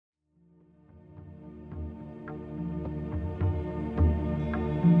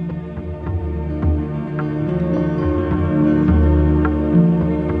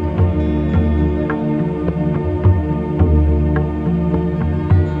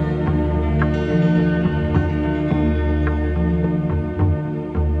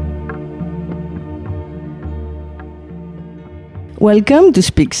Welcome to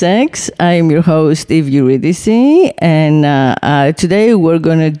Speak Sex. I'm your host, Eurydice, and today we're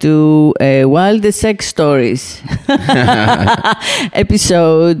going to do a Wild Sex Stories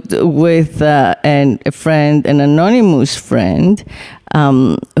episode with a friend, an anonymous friend,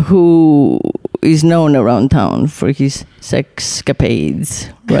 who is known around town for his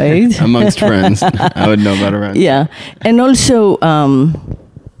sexcapades, right? Amongst friends. I would know about around. Yeah. And also, I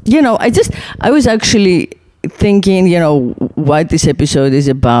was actually thinking, what this episode is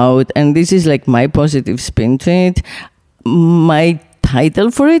about, and this is like my positive spin to it. My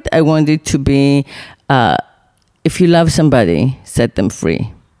title for it, I want it to be, if you love somebody, set them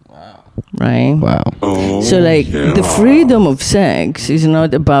free. Wow. Right? Wow. Oh, so the freedom of sex is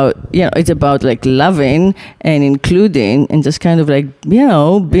not about, it's about like loving and including and just kind of like,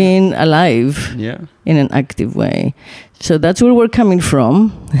 being alive in an active way. So that's where we're coming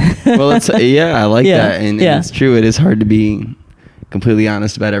from. Well, I like that. And it's true. It is hard to be completely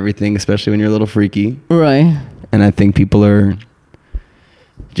honest about everything, especially when you're a little freaky. Right. And I think people are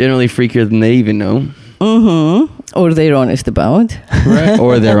generally freakier than they even know. Mm-hmm. Or they're honest about. Right.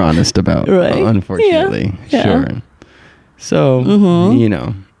 Or they're honest about. Right. Unfortunately. Yeah. Sure. So,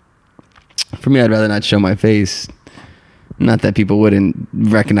 for me, I'd rather not show my face. Not that people wouldn't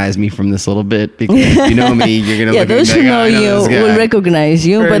recognize me from this little bit, because if you know me, you're gonna look at me. Those who know you will recognize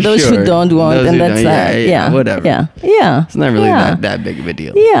you, but those who don't won't, and that's that. Yeah, whatever. Yeah. It's not really that big of a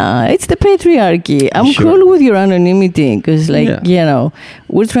deal. Yeah, it's the patriarchy. I'm cool with your anonymity because,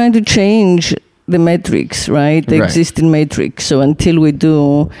 we're trying to change the matrix, right? The existing matrix. So until we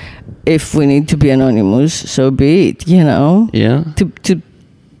do, if we need to be anonymous, so be it. Yeah.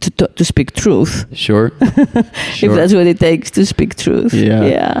 To speak truth. Sure. If that's what it takes to speak truth.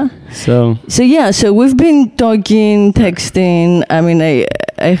 Yeah. So we've been talking, texting. I mean,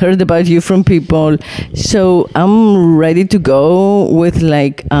 I heard about you from people. So I'm ready to go with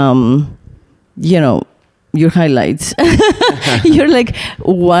your highlights. Your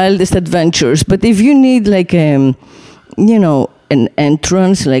wildest adventures. But if you need an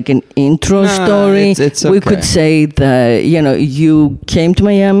entrance, like an intro story, it's okay. We could say that, you came to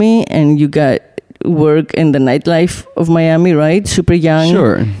Miami and you got work in the nightlife of Miami, right? Super young.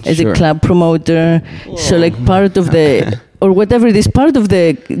 As a club promoter. Whoa. So part of the, or whatever it is, part of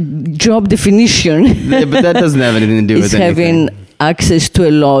the job definition. Yeah, but that doesn't have anything to do with anything. Having access to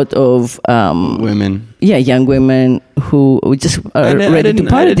a lot of women. Yeah, young women who just are ready to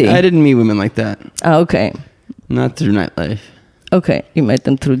party. I didn't meet women like that. Oh, okay. Not through nightlife. Okay, you met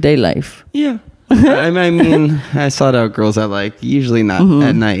them through day life. Yeah. I mean, I sought out girls I like, usually not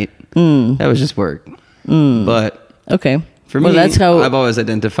at night. That was just work. But for me, that's how I've always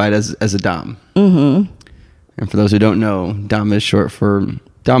identified as a dom. Mm-hmm. And for those who don't know, dom is short for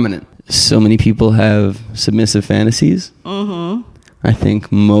dominant. So many people have submissive fantasies. Mm-hmm. I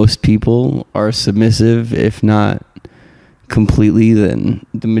think most people are submissive, if not completely, then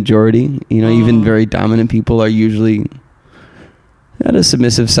the majority. Even very dominant people are usually got a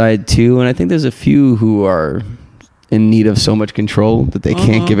submissive side too, and I think there's a few who are in need of so much control that they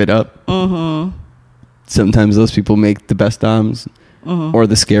can't give it up. Mm-hmm. Sometimes those people make the best doms or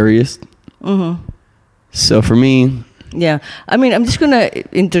the scariest. Mm-hmm. So for me... Yeah, I mean, I'm just going to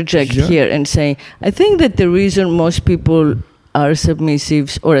interject here and say, I think that the reason most people are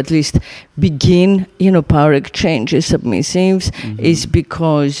submissives, or at least begin, power exchange as submissives, is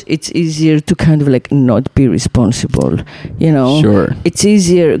because it's easier to kind of not be responsible, Sure. It's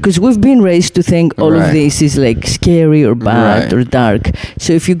easier, because we've been raised to think all of this is scary or bad or dark.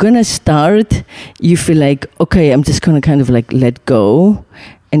 So if you're going to start, you feel okay, I'm just going to kind of let go.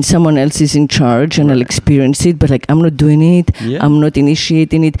 And someone else is in charge and I'll experience it, but I'm not doing it, I'm not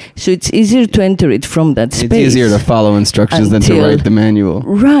initiating it. So it's easier to enter it from that space. It's easier to follow instructions than to write the manual.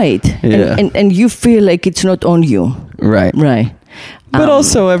 Right. Yeah. And you feel like it's not on you. Right. Right. But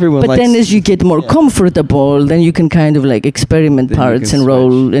also everyone But then as you get more comfortable, then you can kind of experiment parts and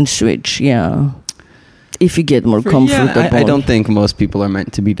roll and switch. Yeah. If you get more comfortable. I don't think most people are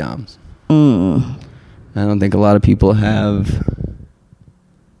meant to be doms. I don't think a lot of people have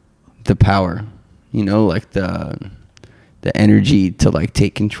the power, the energy to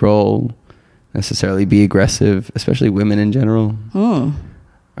take control, necessarily be aggressive. Especially women in general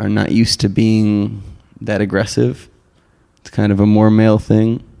are not used to being that aggressive. It's kind of a more male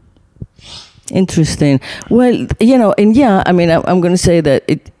thing. Interesting. Well, and I mean, I'm going to say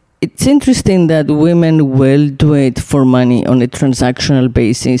that it's interesting that women will do it for money on a transactional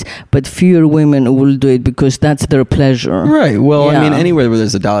basis, but fewer women will do it because that's their pleasure. Right. Well, I mean, anywhere where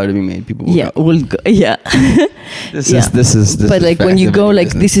there's $1 to be made, people will go. Will go. Yeah. This is. But like when you go, like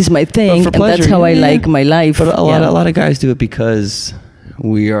this is my thing, and that's how I like my life. But a lot of guys do it because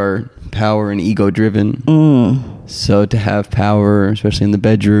we are power and ego driven. So to have power, especially in the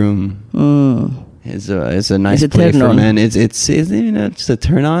bedroom. Is a nice play for men. It's just a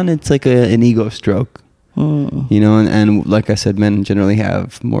turn on. It's like an ego stroke, and like I said, men generally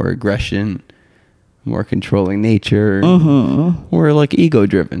have more aggression, more controlling nature, or like ego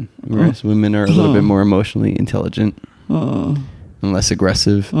driven, whereas women are a little bit more emotionally intelligent and less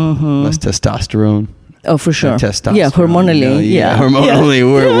aggressive, less testosterone. Oh, for sure. Testosterone. Yeah, hormonally. Hormonally,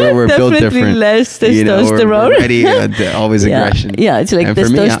 we're built different. Less testosterone. We're ready, always aggression. Yeah, it's like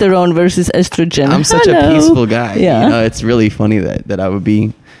testosterone versus estrogen. I'm such a peaceful guy. Yeah. It's really funny that I would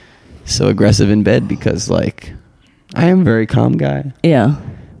be so aggressive in bed because, like, I am a very calm guy. Yeah.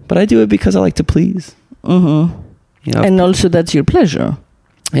 But I do it because I like to please. And also that's your pleasure.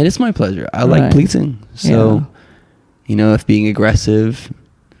 It is my pleasure. I like pleasing. So, if being aggressive...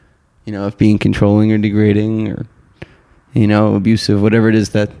 if being controlling or degrading or, abusive, whatever it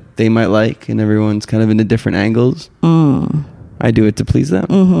is that they might like, and everyone's kind of into different angles, I do it to please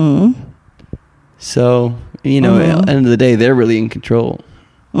them. So, at the end of the day, they're really in control.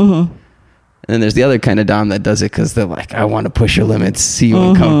 And then there's the other kind of dom that does it because they're like, I want to push your limits, see you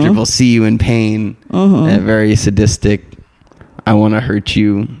uncomfortable, see you in pain, and very sadistic, I want to hurt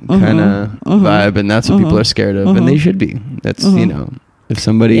you kind of vibe, and that's what people are scared of, and they should be. That's, if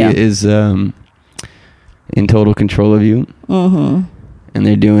somebody is in total control of you and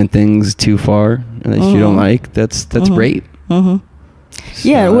they're doing things too far that you don't like, that's rape. So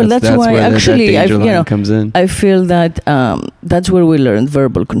that's why actually comes in. I feel that that's where we learned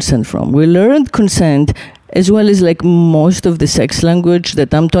verbal consent from. We learned consent as well as like most of the sex language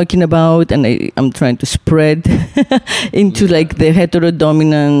that I'm talking about, and I'm trying to spread into like the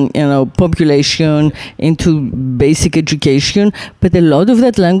heterodominant, population, into basic education. But a lot of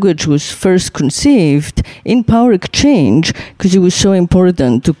that language was first conceived in power exchange because it was so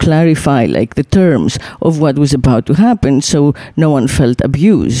important to clarify like the terms of what was about to happen, so no one felt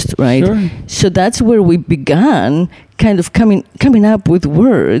abused, right? Sure. So that's where we began kind of coming up with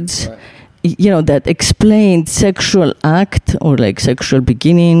words. Right. That explained sexual act or like sexual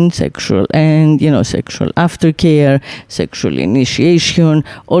beginning, sexual end, sexual aftercare, sexual initiation,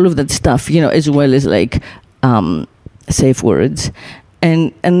 all of that stuff, as well as like safe words.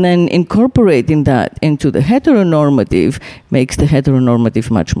 And then incorporating that into the heteronormative makes the heteronormative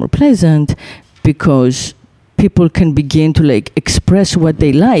much more pleasant because people can begin to like express what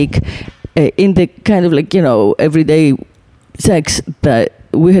they like in the kind of like, everyday sex that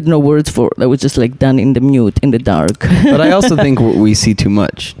we had no words for, that was just like done in the mute, in the dark. But I also think we see too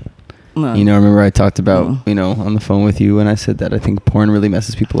much. Remember I talked about, on the phone with you, and I said that I think porn really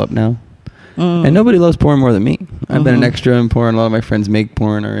messes people up now. And nobody loves porn more than me. I've been an extra in porn. A lot of my friends make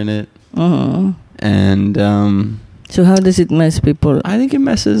porn, are in it. And so how does it mess people? I think it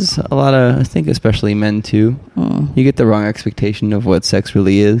messes a lot of, I think especially men too. You get the wrong expectation of what sex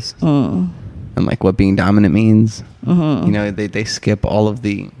really is. And like what being dominant means. They skip all of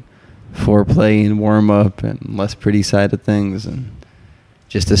the foreplay and warm up and less pretty side of things, and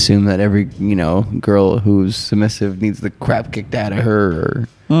just assume that every girl who's submissive needs the crap kicked out of her, or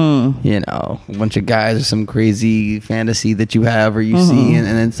a bunch of guys or some crazy fantasy that you have or you see, and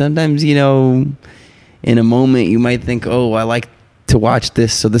then sometimes in a moment you might think, oh, I like to watch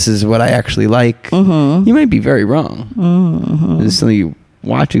this, so this is what I actually like. You might be very wrong. There's something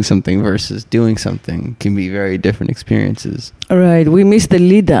watching something versus doing something can be very different experiences. All right, we miss the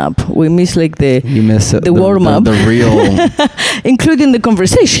lead up. We miss like the warm up, the real, including the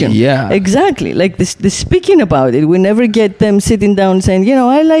conversation. Yeah, exactly. Like the speaking about it. We never get them sitting down saying,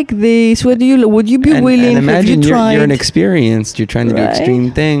 I like this. What do you? Would you be willing? And imagine you're inexperienced. You're trying to do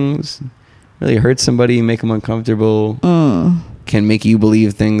extreme things. Really hurt somebody, make them uncomfortable. Can make you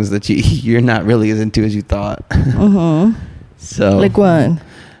believe things that you're not really as into as you thought. So, like what?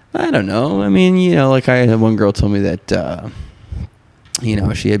 I don't know. I mean, like I had one girl told me that,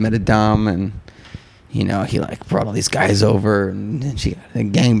 she had met a dom, and, he like brought all these guys over, and she got a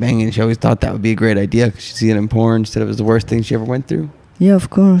gangbang, and she always thought that would be a great idea because she'd see it in porn instead of it was the worst thing she ever went through. Yeah, of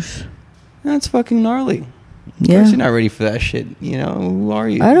course. That's fucking gnarly. Yeah. You're not ready for that shit. You know, who are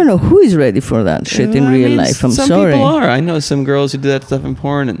you? I don't know who is ready for that shit in real life. I'm sorry. Some people are. I know some girls who do that stuff in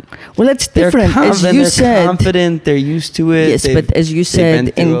porn. And well, that's different. As you said, they're confident. They're used to it. Yes, but as you said,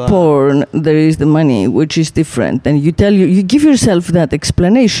 in porn, there is the money, which is different. And you give yourself that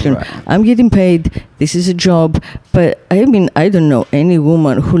explanation. Right. I'm getting paid. This is a job. But I mean, I don't know any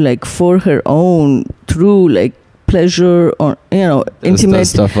woman who, like, for her own true, like, pleasure or intimate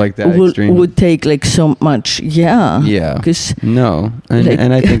stuff like that would take like so much. Yeah. Because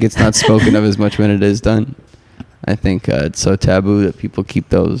and I think it's not spoken of as much when it is done. I think it's so taboo that people keep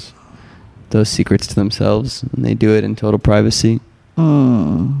those secrets to themselves and they do it in total privacy.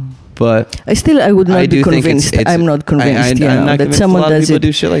 But I would not be convinced. I'm not convinced. I'm not that someone does it.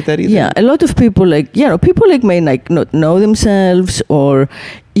 Do shit like that either. Yeah, a lot of people people may like not know themselves or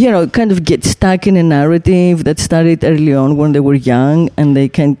kind of get stuck in a narrative that started early on when they were young, and they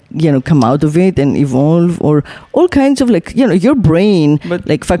can come out of it and evolve, or all kinds of your brain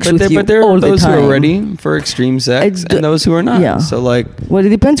fucks with you all the time. But there are those who are ready for extreme sex and those who are not. Yeah. So well, it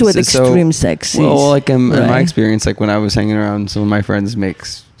depends what extreme sex is. Well, like in my experience, like when I was hanging around, some of my friends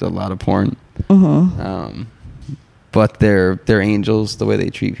makes a lot of porn. But they're angels, the way they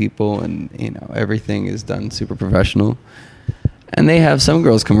treat people, and everything is done super professional. And they have some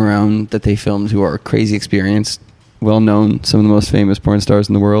girls come around that they filmed who are crazy experienced, well known, some of the most famous porn stars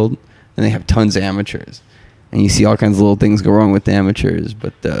in the world, and they have tons of amateurs. And you see all kinds of little things go wrong with the amateurs,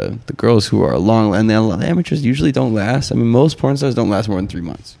 but the girls who are and the amateurs usually don't last. I mean, most porn stars don't last more than 3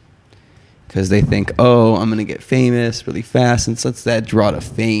 months. Because they think, I'm going to get famous really fast, and so it's that draw to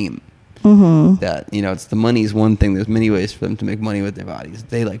fame. That, it's the money is one thing. There's many ways for them to make money with their bodies.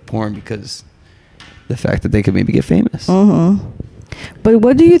 They like porn because the fact that they could maybe get famous. But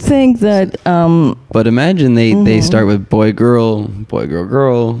what do you think that... but imagine they start with boy, girl,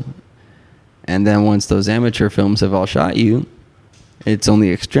 girl, and then once those amateur films have all shot you, it's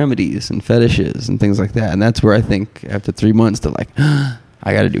only extremities and fetishes and things like that. And that's where I think after 3 months, they're like,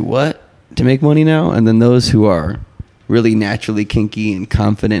 I got to do what to make money now? And then those who are really naturally kinky and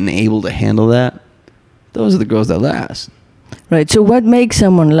confident and able to handle that, those are the girls that last. Right. So what makes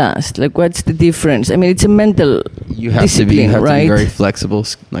someone last? Like, what's the difference? I mean, it's a mental you have to be very flexible,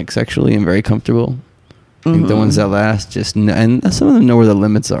 like sexually, and very comfortable. I think the ones that last and some of them know where the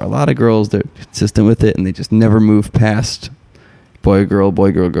limits are. A lot of girls, they're consistent with it, and they just never move past boy, girl,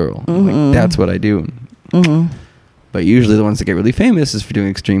 girl. Like, that's what I do. But usually the ones that get really famous is for doing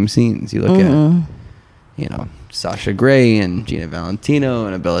extreme scenes. You look at, Sasha Grey and Gina Valentino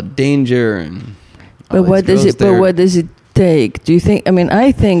and Abella Danger and. But what does it take? Do you think? I mean,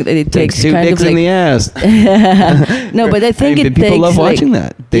 I think that it takes two kind dicks of in the ass. No, but I think it takes. People love watching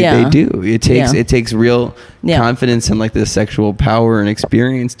that. They do. It takes real confidence and like the sexual power and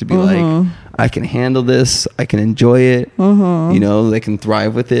experience to be like, I can handle this. I can enjoy it. They can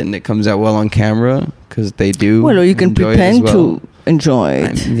thrive with it, and it comes out well on camera because they do. Well, or you can pretend to enjoy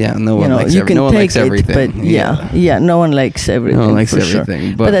it. No one likes everything. No one likes everything. But no one likes everything. No one likes everything.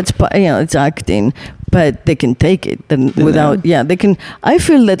 Sure. But that's it's acting. But they can take it without. They can. I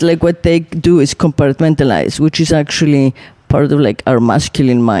feel that like what they do is compartmentalize, which is actually part of like our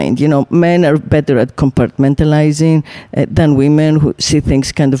masculine mind. Men are better at compartmentalizing than women who see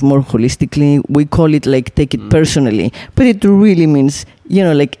things kind of more holistically. We call it like take it personally, but it really means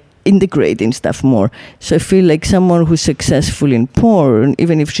like integrating stuff more. So I feel like someone who's successful in porn,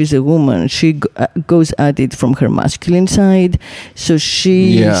 even if she's a woman, she goes at it from her masculine side. So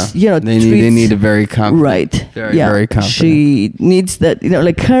she, they need a very confident, right? Very confident. She needs that.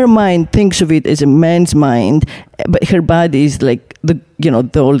 Like her mind thinks of it as a man's mind, but her body is like the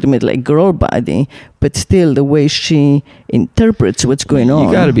ultimate like girl body. But still, the way she interprets what's going on,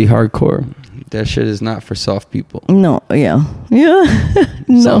 you got to be hardcore. That shit is not for soft people. No, no.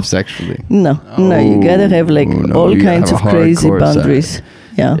 Soft sexually. No, you gotta have like all kinds of crazy boundaries.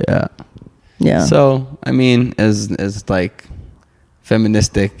 Side. Yeah. So, I mean, as like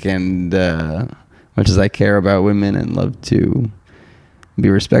feministic and much as I care about women and love to be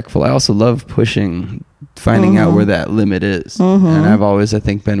respectful, I also love finding out where that limit is. And I've always, I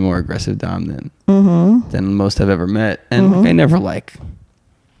think, been more aggressive dom than most I've ever met. And I never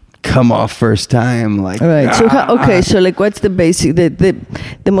come off first time right. So like what's the basic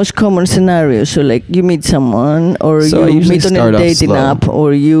the most common scenario? So like you meet someone or you meet on a dating app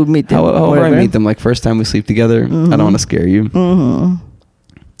or you meet them however I meet them, like first time we sleep together. I don't want to scare you.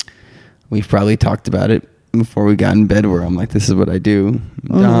 We've probably talked about it before we got in bed where I'm like, this is what I do.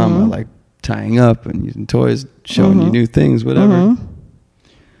 Dom, I like tying up and using toys, showing you new things, whatever.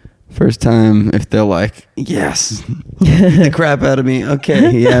 First time, if they're like, yes, beat the crap out of me.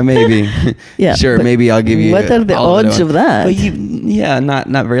 Okay, yeah, maybe. Yeah, sure, maybe I'll give you. What are the odds of that? But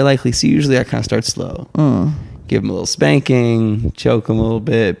not very likely. So usually I kind of start slow. Give them a little spanking, choke them a little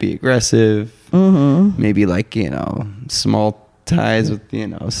bit, be aggressive. Maybe like, small ties with,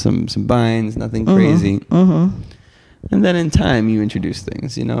 some binds, nothing crazy. And then in time you introduce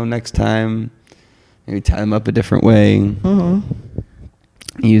things, next time maybe tie them up a different way.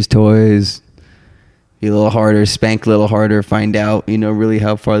 Use toys, be a little harder, spank a little harder, find out, really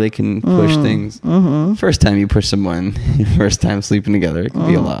how far they can push things. First time you push someone, first time sleeping together, it can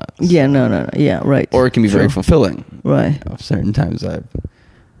be a lot. Yeah, no. Yeah, right. Or it can be very fulfilling. Right. Certain times I've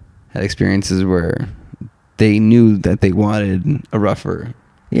had experiences where they knew that they wanted a rougher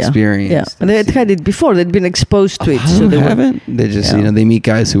experience. Yeah, and they had had it before. They'd been exposed to it. So they haven't. They just, they meet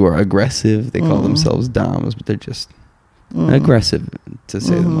guys who are aggressive. They call themselves doms, but they're just aggressive, to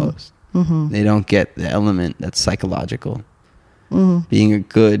say the most. They don't get the element that's psychological. Being a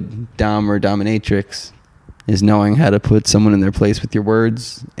good dom or dominatrix is knowing how to put someone in their place with your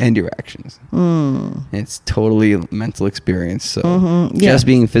words and your actions. It's totally a mental experience. So just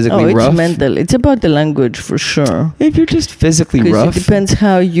being physically rough. It's mental. It's about the language for sure. If you're just physically rough, it depends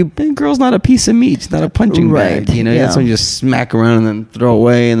how you. The girl's not a piece of meat. It's not a punching bag. That's when you just smack around and then throw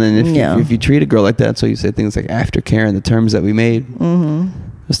away. And then if you treat a girl like that, so you say things like aftercare and the terms that we made.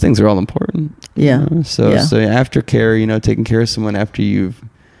 Those things are all important. So aftercare, taking care of someone after you've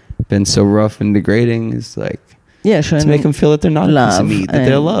been so rough and degrading is like to make them feel that they're not a piece of meat, that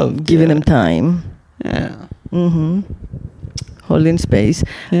they're loved, giving them time, holding space,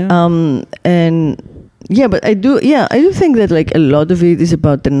 but I do think that like a lot of it is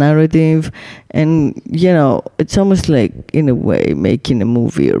about the narrative, and it's almost like in a way making a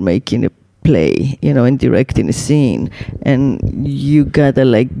movie or making a play, and directing a scene, and you gotta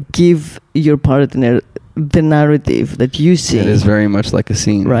like give your partner the narrative that you see. It is very much like a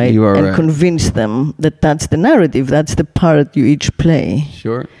scene, right? You are and right. Convince them that that's the narrative, that's the part you each play.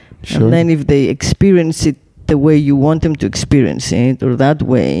 Sure. And then if they experience it the way you want them to experience it, or that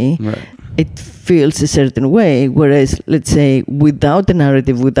way, it feels a certain way. Whereas, let's say, without the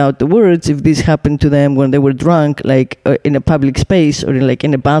narrative, without the words, if this happened to them when they were drunk, like in a public space or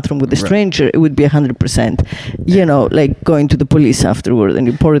in a bathroom with a stranger, it would be 100%, like going to the police afterward and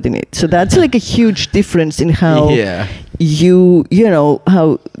reporting it. So that's like a huge difference in how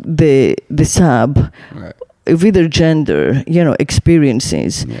how the sub of either gender,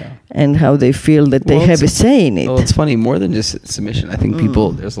 experiences and how they feel that they have a say in it. Well, it's funny, more than just submission. I think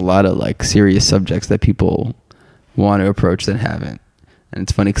there's a lot of like serious subjects that people want to approach that haven't. And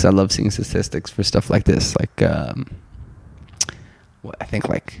it's funny because I love seeing statistics for stuff like this. Like, I think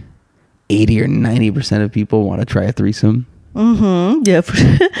like 80 or 90% of people want to try a threesome. Yeah.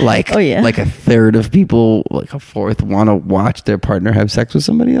 Like a third of people, like a fourth, want to watch their partner have sex with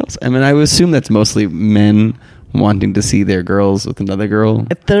somebody else. I mean, I would assume that's mostly men wanting to see their girls with another girl.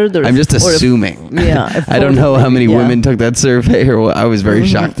 A third, or I'm just assuming. I don't know how many women took that survey, or what. I was very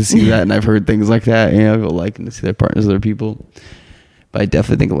shocked to see that, and I've heard things like that. People liking to see their partners with other people. But I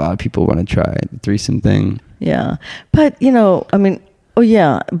definitely think a lot of people want to try the threesome thing. Yeah, but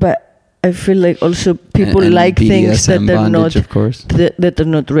but I feel like also people and like BDSM things that they're not, of course, that they're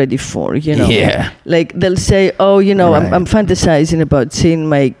not ready for. Like they'll say, I'm fantasizing about seeing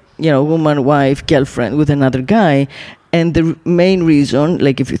my woman, wife, girlfriend with another guy. And the main reason,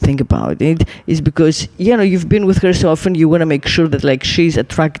 like if you think about it, is because, you've been with her so often, you want to make sure that like she's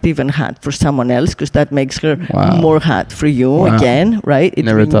attractive and hot for someone else, because that makes her more hot for you again, right? It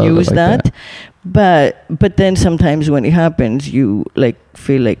renews that. But then sometimes when it happens, you like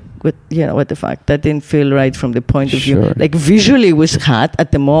feel like, what the fuck? That didn't feel right from the point of view. Like visually it was hot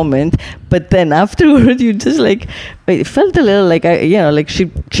at the moment, but then afterward you just like, it felt a little like like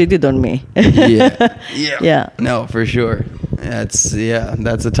she cheated on me. Yeah. No, for sure. That's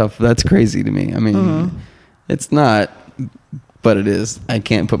crazy to me. I mean, it's not, but it is. I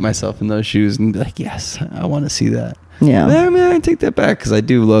can't put myself in those shoes and be like, yes, I want to see that. Yeah. But, I mean, I take that back because I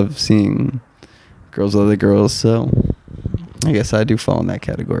do love seeing girls with other girls, so I guess I do fall in that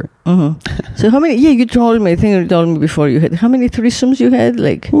category. So how many? Yeah, you told me. I think you told me before you had how many threesomes you had.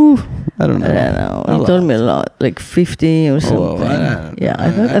 Like, I don't know. You told me a lot, like 50 or something.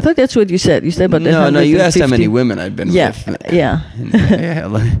 I thought that's what you said. You said about that. No. You asked how many women I'd been with. Yeah.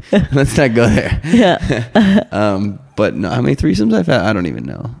 Let's not go there. Yeah. But no, how many threesomes I've had, I don't even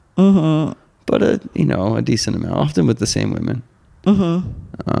know. But a decent amount, often with the same women.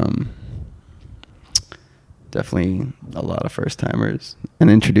 Definitely a lot of first timers and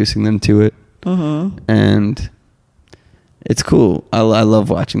introducing them to it. And it's cool. I love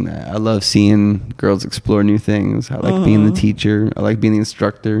watching that. I love seeing girls explore new things. I like being the teacher. I like being the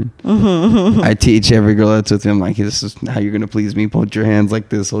instructor. I teach every girl that's with me. I'm like, this is how you're going to please me. Put your hands like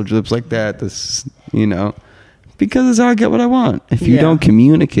this. Hold your lips like that. This, you know, because it's how I get what I want. If you don't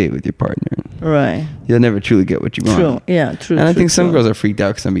communicate with your partner, right, you'll never truly get what you want. True. Yeah, true. And I think some girls are freaked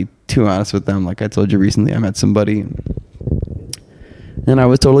out because I'm being too honest with them. Like I told you recently, I met somebody and I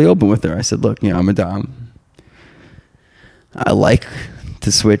was totally open with her. I said, look, I'm a dom. I like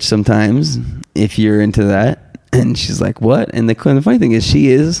to switch sometimes if you're into that. And she's like, what? And the funny thing is she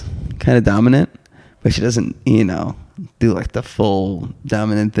is kind of dominant, but she doesn't, do like the full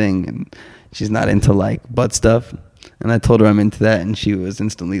dominant thing. And she's not into like butt stuff. And I told her I'm into that. And she was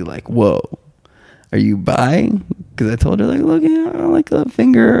instantly like, whoa, are you bi? Because I told her like, look, I like a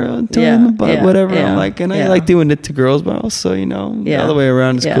finger, a toe in the butt, whatever. I'm like, and I like doing it to girls, but also, the other way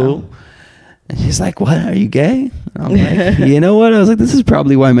around is cool. And she's like, what, are you gay? I'm like, you know what? I was like, this is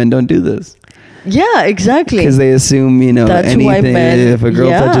probably why men don't do this. Yeah, exactly. Because they assume, that's anything, if a girl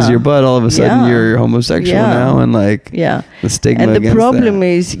touches your butt, all of a sudden you're homosexual now. And like, the stigma and the against problem that.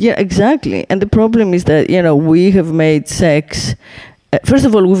 is, exactly. And the problem is that, we have made sex, first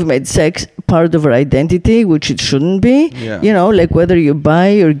of all, we've made sex part of our identity, which it shouldn't be. Like whether you're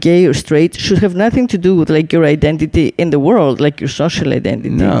bi or gay or straight should have nothing to do with like your identity in the world, like your social identity.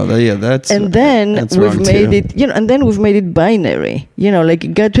 No, that's and then that's we've made it, and then we've made it binary. Like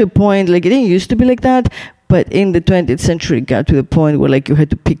it got to a point, like it didn't used to be like that. But in the 20th century, it got to the point where like you had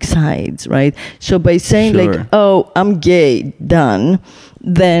to pick sides, right? So by saying like, oh, I'm gay, done,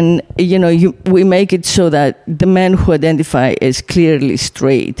 then, we make it so that the men who identify as clearly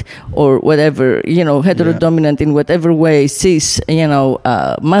straight or whatever, heterodominant in whatever way, cis,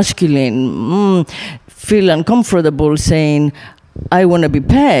 masculine, feel uncomfortable saying, I want to be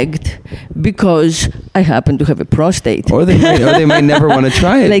pegged because I happen to have a prostate. Or they might never want to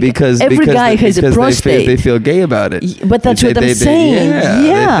try it like because every guy has a prostate. They feel gay about it. But that's what I'm saying. They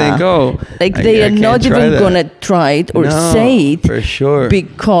think, like they are not even going to try it or say it. For sure.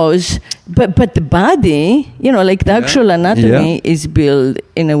 Because, but the body, like the actual anatomy is built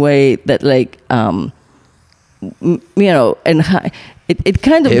in a way that like, and it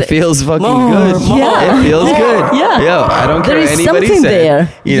kind of... It feels fucking good. Yeah. It feels good. Yeah. Yo, I don't care what anybody says. There.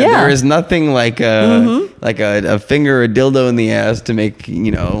 There is nothing like a finger or a dildo in the ass to make,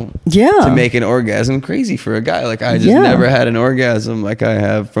 to make an orgasm crazy for a guy. Like I just never had an orgasm like I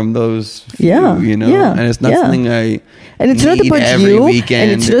have from those few, and it's not something I and it's not about you,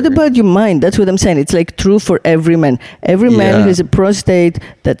 weekend. And it's not about your mind. That's what I'm saying. It's like true for every man. Every man has a prostate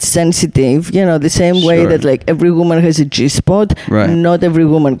that's sensitive, the same way that like every woman has a G-spot. Right. Not every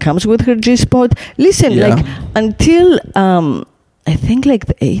woman comes with her G-spot. Listen, like until I think like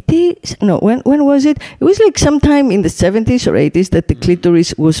the 80s. No, when was it? It was like sometime in the 70s or 80s that the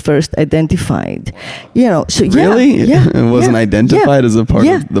clitoris was first identified. So really? It wasn't identified as a part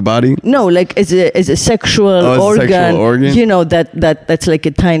of the body? No, like as a sexual organ. That's like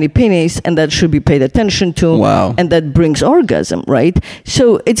a tiny penis, and that should be paid attention to. Wow. And that brings orgasm, right?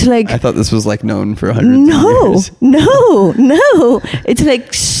 So it's like I thought this was like known for hundreds of years. No. It's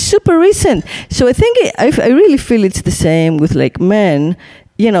like super recent. So I think I really feel it's the same with like men.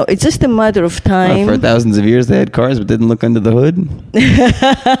 It's just a matter of time. For thousands of years they had cars but didn't look under the hood.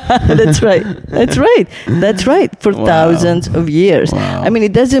 That's right. For thousands of years. Wow. I mean,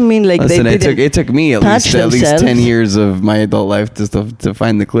 it doesn't mean like it took me at least 10 years of my adult life to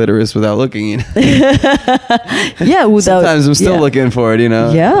find the clitoris without looking. Sometimes I'm still looking for it,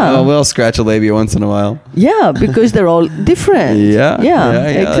 Yeah. We'll scratch a labia once in a while. Yeah, because they're all different. Yeah,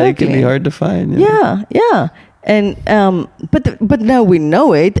 exactly. It can be hard to find. Yeah. And but now we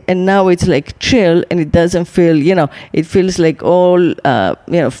know it, and now it's like chill, and it doesn't feel, it feels like all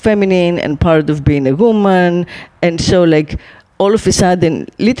feminine and part of being a woman. And so like all of a sudden,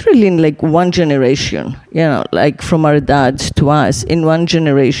 literally in like one generation, like from our dads to us, in one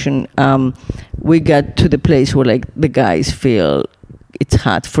generation, we got to the place where like the guys feel it's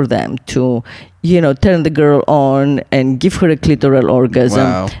hard for them to, turn the girl on and give her a clitoral orgasm.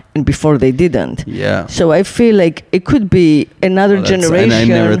 Wow. And before they didn't. Yeah. So I feel like it could be another generation. And I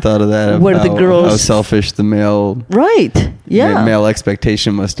never thought of that. Where the girls, how selfish the male. Right. Yeah. Male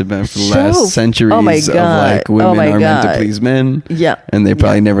expectation must have been for the last centuries of like women are meant to please men. Yeah. And they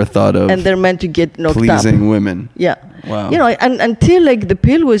probably never thought of. And they're meant to get knocked pleasing up. women. Yeah. Wow. And until like the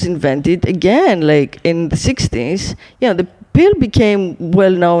pill was invented again, like in the 60s, the pill became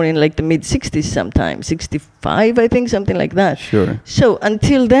well known in like the mid 60s sometime, 65, I think, something like that. Sure. So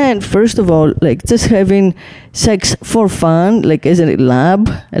until then, first of all, like just having sex for fun, like as a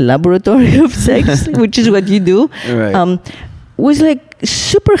laboratory of sex, which is what you do, right. Was like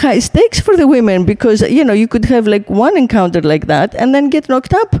super high stakes for the women, because, you know, you could have like one encounter like that and then get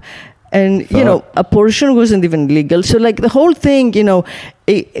knocked up. And, you know, abortion wasn't even legal. So, like, the whole thing, you know,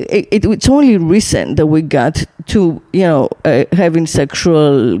 it's only recent that we got to, you know, having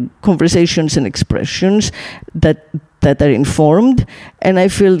sexual conversations and expressions that are informed. And I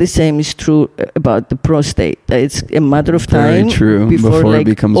feel the same is true about the prostate. It's a matter of time before like,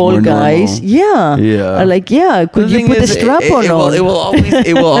 it becomes all more guys, normal. are like, could you put a strap on?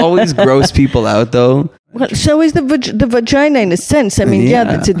 It will always gross people out, though. Well, so is the vagina in a sense. I mean,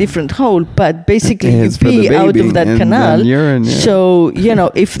 that's a different hole, but basically you pee out of that canal. Urine, So, you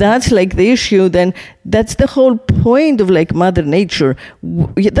know, if that's like the issue, then that's the whole point of like Mother Nature.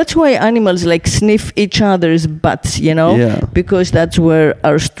 That's why animals like sniff each other's butts, you know, because that's where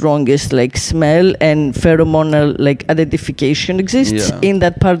our strongest like smell and pheromonal like identification exists in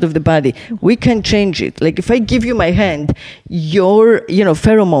that part of the body. We can change it. Like if I give you my hand, your, you know,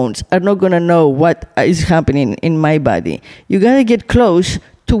 pheromones are not going to know what is happening in my body. You got to get close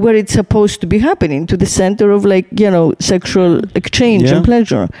to where it's supposed to be happening, to the center of like, you know, sexual exchange and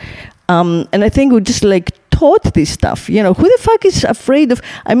pleasure. And I think we just like taught this stuff. You know, who the fuck is afraid of?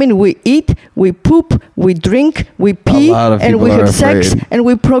 I mean, we eat, we poop, we drink, we pee, and we have sex, and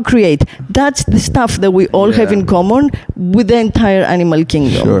we procreate. That's the stuff that we all have in common with the entire animal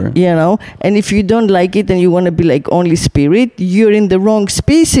kingdom. Sure. You know, and if you don't like it and you want to be like only spirit, you're in the wrong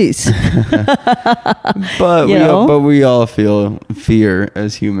species. But we all feel fear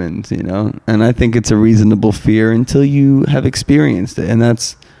as humans, you know, and I think it's a reasonable fear until you have experienced it, and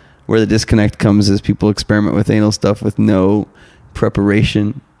that's where the disconnect comes, as people experiment with anal stuff with no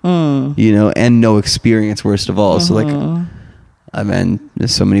preparation, you know, and no experience, worst of all. So, like, I mean,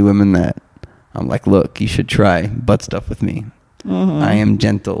 there's so many women that I'm like, look, you should try butt stuff with me. I am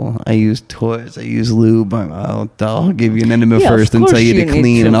gentle. I use toys. I use lube. I'll give you an enema first and tell you to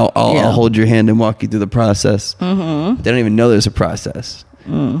clean, and I'll hold your hand and walk you through the process. They don't even know there's a process.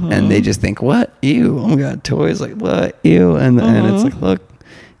 And they just think, what? Ew. Oh my God, toys? Like, what? Ew. And it's like, look,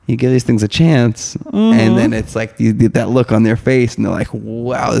 you give these things a chance, and then it's like you get that look on their face, and they're like,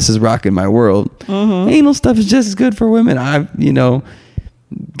 wow, this is rocking my world. Anal stuff is just as good for women. I've, you know,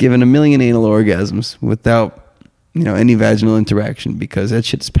 given 1 million anal orgasms without, you know, any vaginal interaction, because that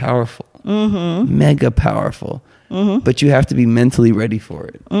shit's powerful. Mega powerful. But you have to be mentally ready for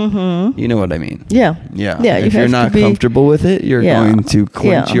it. You know what I mean? Yeah. If you're not comfortable with it, you're going to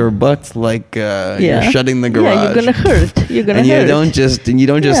clench your butt like you're shutting the garage. Yeah, you're gonna hurt. You're gonna hurt. And you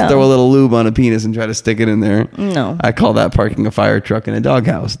don't just throw a little lube on a penis and try to stick it in there. No. I call that parking a fire truck in a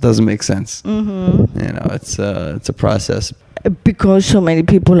doghouse. It doesn't make sense. You know, it's a process. Because so many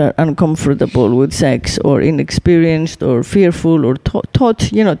people are uncomfortable with sex, or inexperienced, or fearful, or taught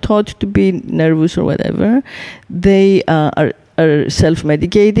to be nervous or whatever, they are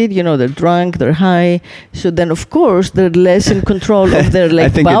self-medicated. You know, they're drunk, they're high. So then, of course, they're less in control of their like I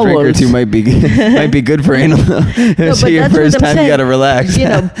think bowels. A drink or two might be good for anal. So your first time, you gotta relax. You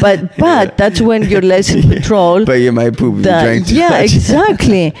know, but that's when you're less in control. But you might poop if you drank too much.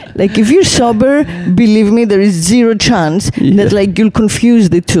 Exactly. Like if you're sober, believe me, there is zero chance that like you'll confuse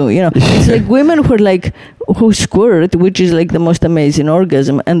the two. You know, it's like women who squirt, which is like the most amazing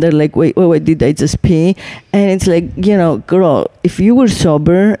orgasm, and they're like, wait, did I just pee? And it's like, you know, girl, if you were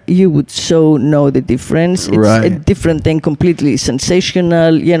sober, you would so know the difference. It's a different thing, completely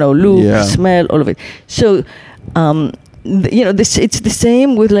sensational, you know, look, smell, all of it. So, you know, it's the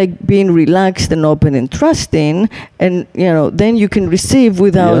same with like being relaxed and open and trusting, and you know, then you can receive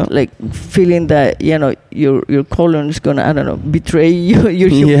without like feeling that, you know, your colon is gonna, I don't know, betray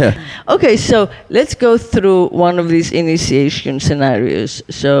you. Okay, so let's go through one of these initiation scenarios.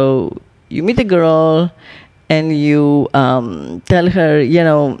 So you meet a girl and you tell her, you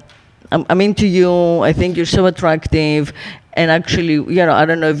know, I'm into you, I think you're so attractive. And actually, you know, I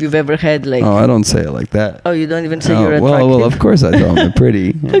don't know if you've ever had like... Oh, I don't say it like that. Oh, you don't even say you're attractive? Well, of course I don't. I'm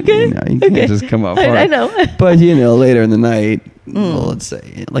pretty. Okay. You know, you can't just come off hard. I know. But, you know, later in the night, well, let's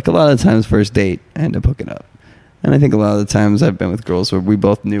say, like a lot of times first date, I end up hooking up. And I think a lot of the times I've been with girls where we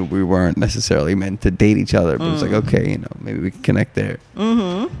both knew we weren't necessarily meant to date each other. But it was like, okay, you know, maybe we can connect there.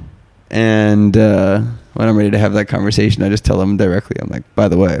 And when I'm ready to have that conversation, I just tell them directly. I'm like, by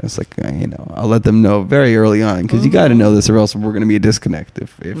the way, it's like, you know, I'll let them know very early on, because you got to know this, or else we're going to be a disconnect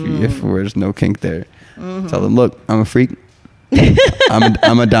if there's no kink there. Tell them, look, I'm a freak.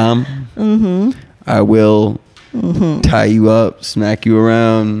 I'm a dom. I will tie you up, smack you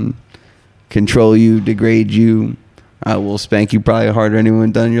around, control you, degrade you. I will spank you probably harder than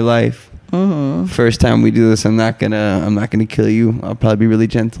anyone done in your life. First time we do this, I'm not gonna kill you. I'll probably be really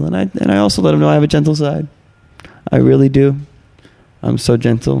gentle, and I also let them know I have a gentle side. I really do. I'm so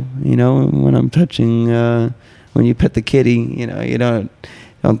gentle, when I'm touching. When you pet the kitty, you don't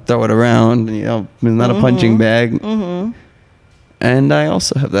throw it around. It's not a punching bag. And I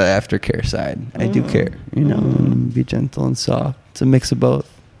also have that aftercare side. I do care, and be gentle and soft. It's a mix of both.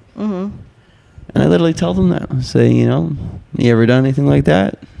 And I literally tell them that. I say, you ever done anything like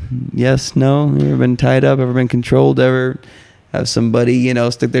that? Yes, no. You ever been tied up? Ever been controlled? Ever have somebody,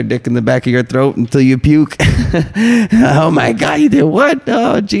 stick their dick in the back of your throat until you puke? Oh my God, you did what?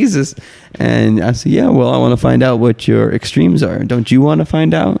 Oh, Jesus. And I say, yeah, well, I want to find out what your extremes are. Don't you want to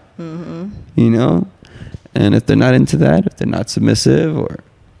find out? And if they're not into that, if they're not submissive, or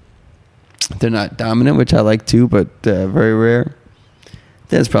if they're not dominant, which I like too, but very rare,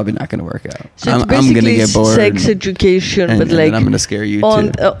 that's probably not going to work out. So I'm going to get bored. Sex education, but like and I'm going to scare you on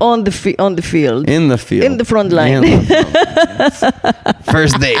the field, in the field, in the front line.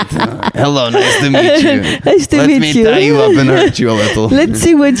 First date. Hello, nice to meet you. Nice to meet you. Let me tie you up and hurt you a little. Let's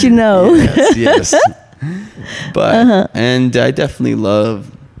see what you know. Yes. But and I definitely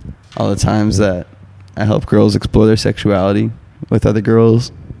love all the times that I help girls explore their sexuality with other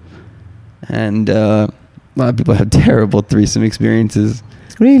girls, and a lot of people have terrible threesome experiences.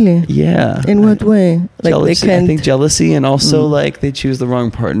 Really? Yeah. In what way? Like jealousy. I think jealousy, and also like they choose the wrong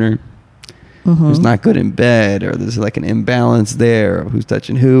partner who's not good in bed, or there's like an imbalance there, or who's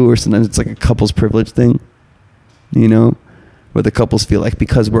touching who, or sometimes it's like a couple's privilege thing, where the couples feel like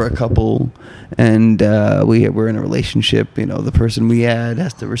because we're a couple and we're in a relationship, the person we had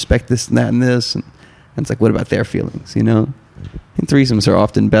has to respect this and that and this, and it's like, what about their feelings? I think threesomes are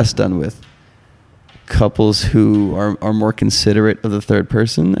often best done with couples who are more considerate of the third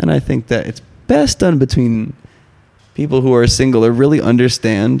person, and I think that it's best done between people who are single or really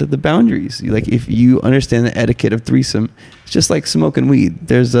understand the boundaries. Like, if you understand the etiquette of threesome, it's just like smoking weed.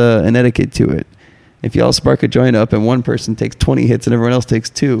 There's an etiquette to it. If y'all spark a joint up and one person takes 20 hits and everyone else takes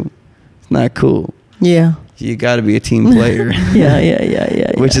 2, it's not cool. Yeah. You got to be a team player.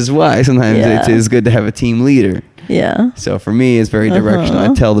 Yeah. Which is why sometimes it is good to have a team leader. Yeah. So for me, it's very directional.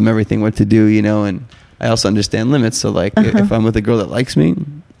 I tell them everything what to do, and I also understand limits. So like if I'm with a girl that likes me,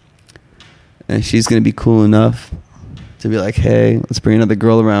 and she's going to be cool enough to be like, hey, let's bring another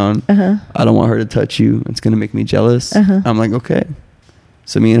girl around. I don't want her to touch you. It's going to make me jealous. I'm like, okay.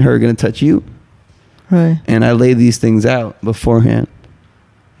 So me and her are going to touch you. Right. And I lay these things out beforehand.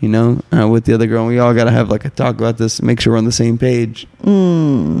 With the other girl, we all got to have like a talk about this, make sure we're on the same page.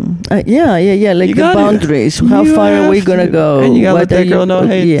 Yeah. Like the boundaries. How far are we going to go? And you got to let that girl know,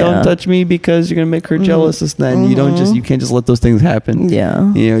 hey, don't touch me because you're going to make her jealous. Then you can't just let those things happen.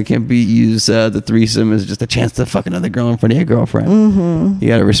 Yeah. You can't use the threesome as just a chance to fuck another girl in front of your girlfriend. You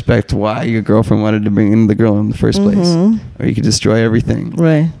got to respect why your girlfriend wanted to bring in the girl in the first place, or you could destroy everything.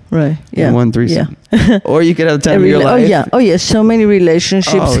 Right. Yeah. In one threesome. Yeah. Or you could have the time of your life. Oh yeah. So many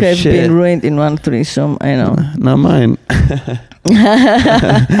relationships have been ruined in one threesome. I know. Not mine.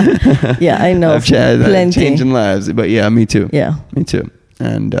 Yeah, I know. I've had changing lives, but yeah, me too. Yeah, me too.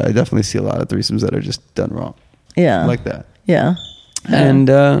 And I definitely see a lot of threesomes that are just done wrong. Yeah, like that. Yeah, and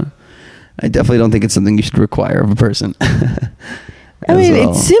I definitely don't think it's something you should require of a person. I mean,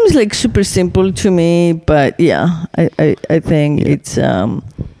 it seems like super simple to me, but yeah, I think it's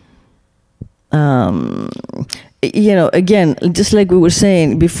again, just like we were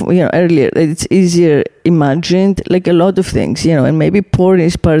saying before, earlier, it's easier imagined, like a lot of things, and maybe porn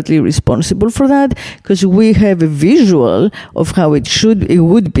is partly responsible for that, because we have a visual of how it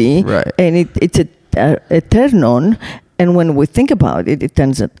would be, right? And it's a turn on. And when we think about it, it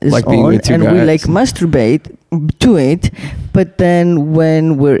turns out it's like on, and guys. We like masturbate to it. But then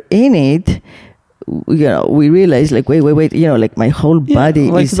when we're in it, we realize like, wait, like my whole body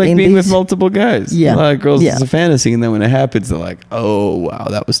is like in being this. with multiple guys. Yeah, a lot of girls, it's a fantasy, and then when it happens, they're like, oh wow,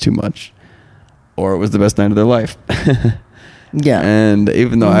 that was too much, or it was the best night of their life. Yeah, and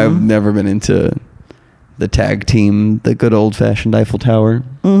even though I've never been into the tag team, the good old fashioned Eiffel Tower,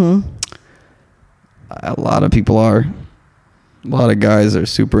 a lot of people are. A lot of guys are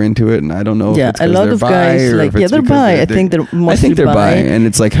super into it, and I don't know if it's because they're bi, or if it's they're bi. I think they're mostly bi, and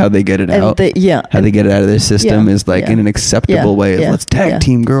it's like how they get it out. How they get it out of their system is like in an acceptable way. Let's tag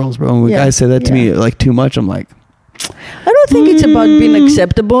team girls, bro. And when guys say that to me like too much, I'm like, I don't think it's about being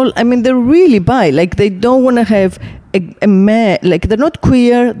acceptable. I mean, they're really bi. Like, they don't want to have a man, like they're not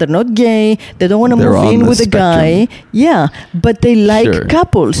queer, they're not gay, they don't want to move in with a guy. Yeah, but they like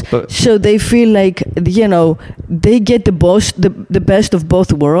couples. So they feel like, they get the best of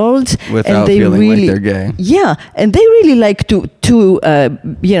both worlds. Without and they feeling really, like they're gay. Yeah, and they really like to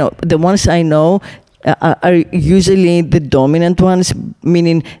the ones I know are usually the dominant ones,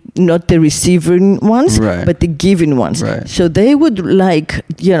 meaning not the receiving ones, but the giving ones. Right. So they would like,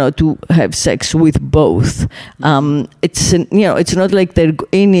 to have sex with both. It's not like they're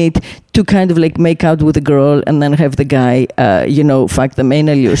in it to kind of like make out with a girl and then have the guy, fuck them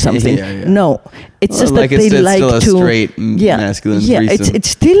anally or something. No, it's just that they like still a to straight masculine threesome. It's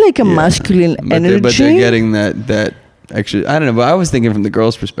still like a masculine energy. But they're getting that. Actually, I don't know, but I was thinking from the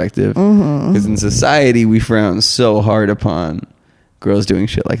girl's perspective, because in society we frown so hard upon girls doing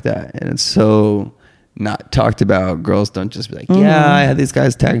shit like that, and it's so not talked about. Girls don't just be like, I had these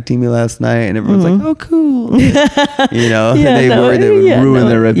guys tag team me last night, and everyone's like, oh, cool. And they worry they would ruin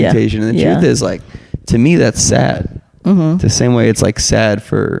their reputation. And the truth is, like, to me, that's sad. The same way it's like sad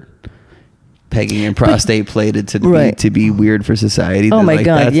for pegging and prostate plated to be weird for society. Oh my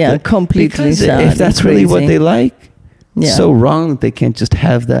God, completely sad. If that's really what they like, it's so wrong that they can't just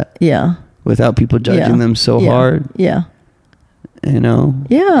have that. Yeah. Without people judging them so hard. Yeah. Yeah, and,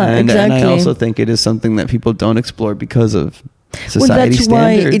 exactly. And I also think it is something that people don't explore because of society that's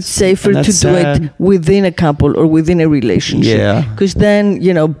standards. Why it's safer to do it within a couple or within a relationship. Yeah. Because then,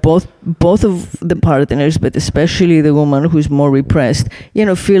 both of the partners, but especially the woman who's more repressed,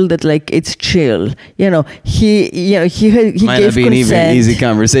 feel that like it's chill. He might gave not be an even easy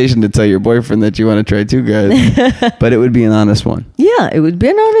conversation to tell your boyfriend that you want to try two guys, but it would be an honest one. Yeah, it would be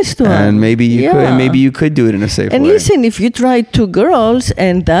an honest one. And maybe you could do it in a safe way. And listen, if you try two girls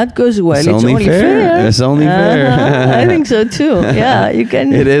and that goes well, it's only fair. It's only fair. I think so too. Yeah, you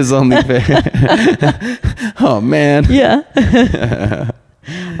can. It is only fair. Oh man. Yeah.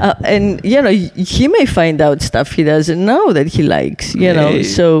 And he may find out stuff he doesn't know that he likes.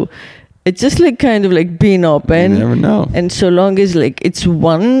 So it's just like kind of like being open. You never know. And so long as like it's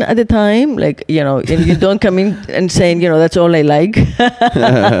one at a time, like and you don't come in and saying that's all I like.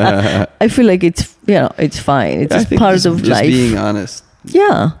 I feel like it's it's fine. It's just part of life. Just being honest.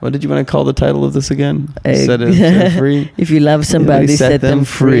 Yeah. What did you want to call the title of this again? Set them free. If you love somebody, set them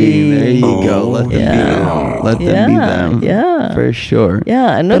free. There you go. Let them be them. Let them be them. Yeah. For sure.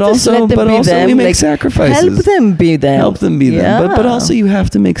 Yeah. And not just let them be them. We make sacrifices. Help them be them. Help them be them. But also you have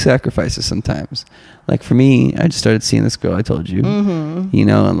to make sacrifices sometimes. Like for me, I just started seeing this girl I told you.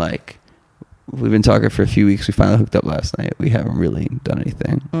 And like we've been talking for a few weeks. We finally hooked up last night. We haven't really done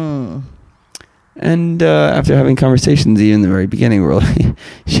anything. And after having conversations, even in the very beginning,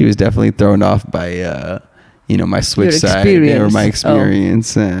 she was definitely thrown off by, my switch side or my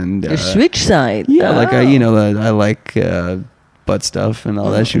experience and your switch side. Yeah, like I like butt stuff and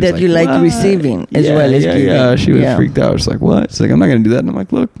all that. She was that like, you like receiving as well as giving. Yeah, she was freaked out. She's like, "What?" She's like, "I'm not going to do that." And I'm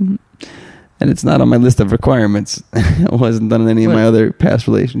like, "Look," and it's not on my list of requirements. It wasn't done in any of my other past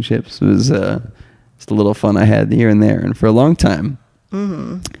relationships. It was just a little fun I had here and there, and for a long time.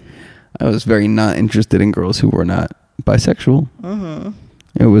 I was very not interested in girls who were not bisexual.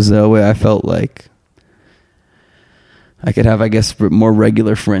 It was a way I felt like I could have, I guess, more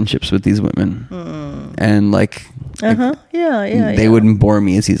regular friendships with these women. And like, they wouldn't bore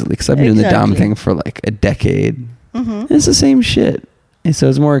me as easily because I've been doing the dom thing for like a decade. It's the same shit. And so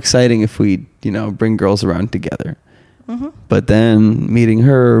it's more exciting if we, bring girls around together. But then meeting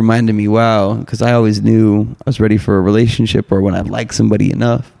her reminded me, wow, because I always knew I was ready for a relationship or when I like somebody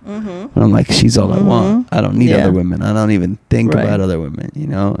enough. When I'm like, she's all I want. I don't need other women. I don't even think about other women,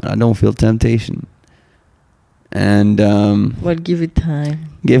 and I don't feel temptation. And give it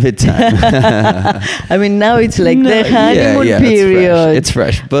time. Give it time. I mean, now it's like the honeymoon period. It's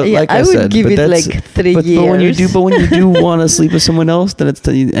fresh. But like I would said, give it like 3 years. But when you do want to sleep with someone else, then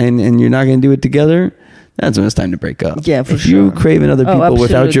and you're not going to do it together. That's when it's time to break up. Yeah, for if sure. you're craving other people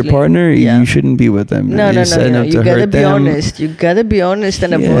without your partner, you shouldn't be with them. No. You gotta be honest. You gotta be honest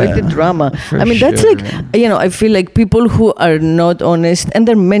and avoid the drama. I mean, that's like, I feel like people who are not honest, and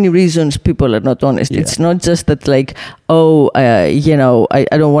there are many reasons people are not honest. It's not just that like,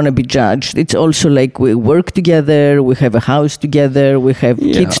 I don't want to be judged. It's also like we work together, we have a house together, we have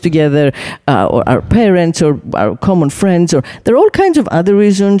kids together, or our parents or our common friends, or there are all kinds of other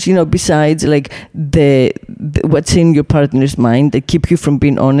reasons, besides like the what's in your partner's mind that keep you from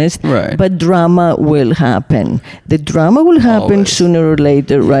being honest. Right. But drama will happen. The drama will happen Always. sooner or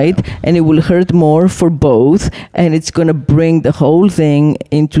later, right? And it will hurt more for both, and it's going to bring the whole thing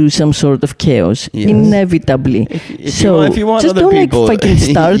into some sort of chaos, inevitably. If you want just other don't people, fucking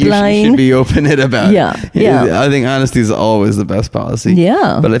start you lying. should be open about it. Yeah. I think honesty is always the best policy.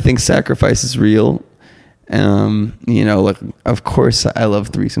 Yeah. But I think sacrifice is real. Like, of course I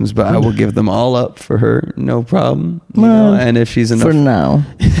love threesomes, but I will give them all up for her, no problem. And if she's enough for now,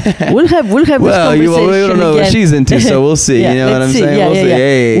 we'll have well, this conversation we don't know again. what she's into, so we'll see. You know what I'm saying? We'll see.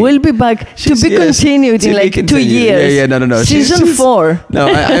 Hey, we'll be back to be continued in like 2 years. No. Season 4. No,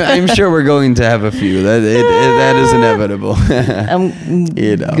 I'm sure we're going to have a few. That is inevitable. I'm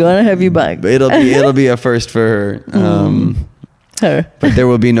gonna have you back. It'll be a first for her. But there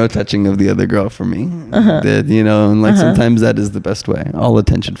will be no touching of the other girl for me. Sometimes that is the best way. All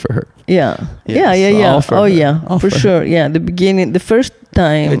attention for her. Yeah. For sure. Yeah, the first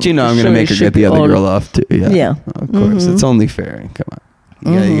time. But I'm going to make her get the other girl off too. Yeah. Of course, it's only fair. Come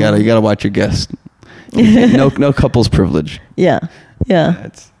on, you gotta watch your guest. No couples privilege. Yeah.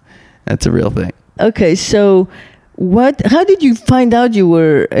 That's a real thing. Okay, so. How did you find out you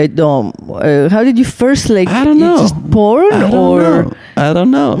were a dom? How did you first I don't know. Just porn I don't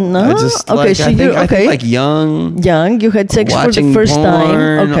know. No. I think like young. You had sex for the first porn,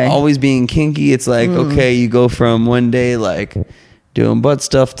 time. Okay. Always being kinky. It's like you go from one day like doing butt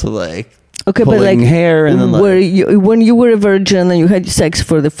stuff to like pulling hair, and then when you were a virgin and you had sex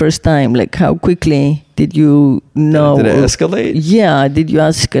for the first time, like how quickly did you know? Did it escalate? Yeah. Did you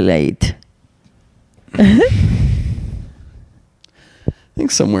escalate? I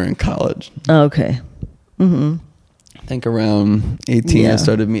think somewhere in college. Okay. I think around 18 I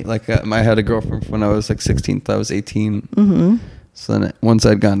started I had a girlfriend when I was like 16 till I was 18. So then once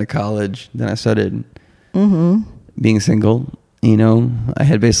I'd gone to college, then I started being single. I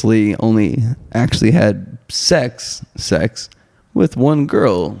had basically only actually had sex with one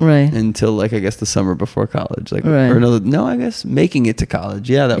girl until like I guess the summer before college, I guess making it to college.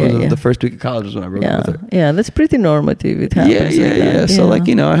 That was the first week of college was when I broke up with her. Yeah, that's pretty normative. It happens. So I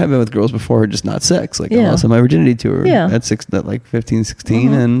have been with girls before, just not sex. I lost my virginity to her at 15,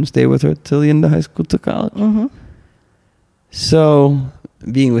 16 and stayed with her till the end of high school to college. So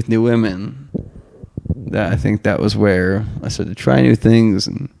being with new women, I think that was where I started to try new things.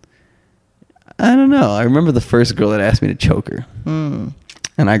 And I don't know. I remember the first girl that asked me to choke her. And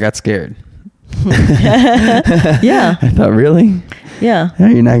I got scared. I thought, really? Yeah.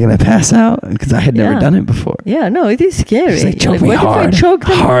 You're not going to pass out? Because I had never done it before. Yeah, no, it is scary. She's like, choke me hard.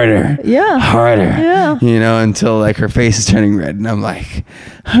 Harder. Yeah. Harder. Yeah. Until like her face is turning red. And I'm like,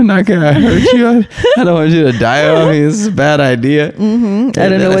 I'm not going to hurt you. I don't want you to die on me. This is a bad idea. I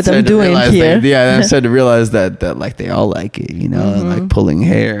don't know what I'm doing here. Then I started to realize that like they all like it, and like pulling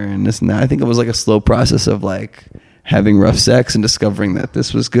hair and this and that. I think it was like a slow process of like having rough sex and discovering that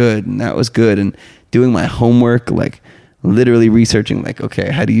this was good and that was good, and doing my homework, like literally researching like,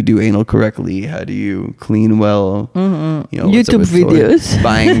 okay, how do you do anal correctly? How do you clean well? YouTube videos. Toys?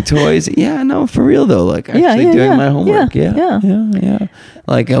 Buying toys. Yeah, no, for real though. Like actually doing my homework. Yeah.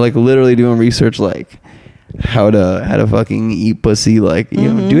 Like literally doing research, like how to fucking eat pussy, like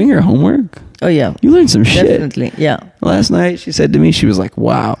doing your homework. Oh yeah, you learn some shit. Definitely, yeah. Last night she said to me, she was like,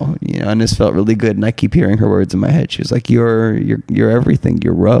 "Wow," and this felt really good. And I keep hearing her words in my head. She was like, "You're everything.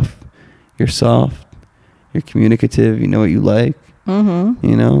 You're rough. You're soft. You're communicative. You know what you like. And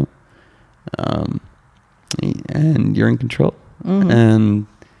you're in control." And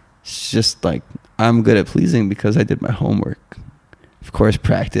it's just like, I'm good at pleasing because I did my homework. Of course,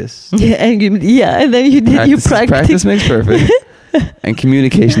 practice. Yeah, and then you did your practice. Practice makes perfect. And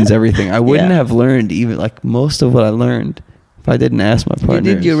communication's everything. I wouldn't have learned even like most of what I learned if I didn't ask my partners.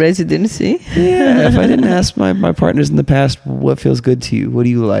 You did your residency? Yeah, if I didn't ask my partners in the past, what feels good to you? What do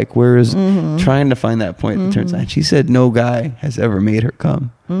you like? Where is trying to find that point that turns out. She said no guy has ever made her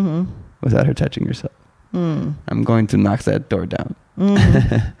come without her touching herself. I'm going to knock that door down.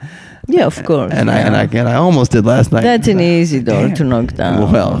 Yeah, of course. And I almost did last night. That's an easy door to knock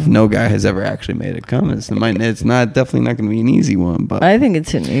down. Well, if no guy has ever actually made it come, it's definitely not going to be an easy one. But I think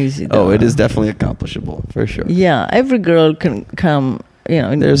it's an easy door. Oh, it is definitely accomplishable for sure. Yeah, every girl can come.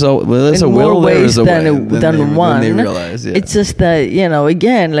 There's a will, more ways than one. they realize. Yeah. It's just that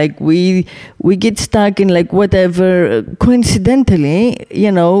again, like we we get stuck in like whatever coincidentally,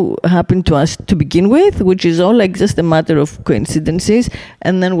 happened to us to begin with, which is all like just a matter of coincidences.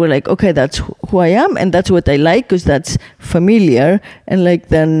 And then we're like, okay, that's who I am, and that's what I like, because that's familiar, and like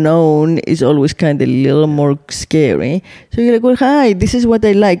the unknown is always kind of a little more scary. So you're like, well, hi, this is what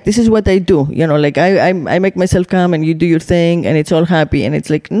I like, this is what I do, like I make myself come and you do your thing and it's all happy. And it's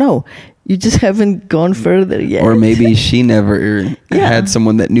like, no, you just haven't gone further yet. Or maybe she never had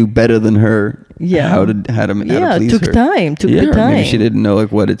someone that knew better than her how to please her. Took time. Maybe she didn't know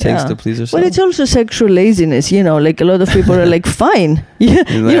like what it takes to please herself. Well, it's also sexual laziness, like a lot of people are like, fine.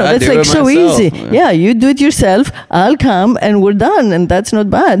 That's like so easy. Yeah, you do it yourself, I'll come and we're done, and that's not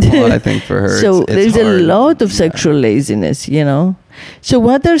bad. Well, I think for her, so it's there's hard. A lot of sexual laziness, So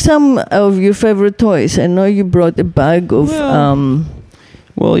what are some of your favorite toys? I know you brought a bag of...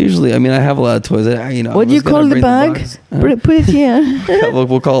 Well, usually, I have a lot of toys. What do you call the bag? Put it here.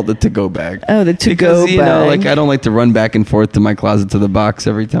 We'll call it the to-go bag. Oh, the to-go bag. I don't like to run back and forth to my closet to the box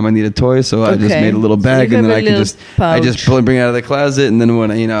every time I need a toy, so I just made a little bag, and then I just bring it out of the closet, and then when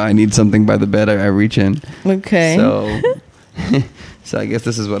I need something by the bed, I reach in. Okay. So I guess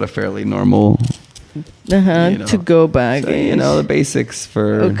this is what a fairly normal to-go bag is. The basics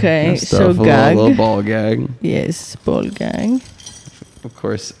for stuff. So gag. A little ball gag. Yes, ball gag. Of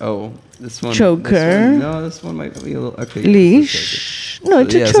course. Oh, this one. Choker. This one might be a little... Okay, leash. No,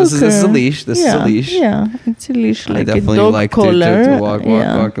 it's a choker. This is a leash. This is a leash. Yeah, it's a leash like a dog collar. I definitely like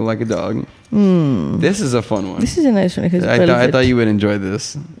to walk like a dog. This is a fun one. This is a nice one. I thought you would enjoy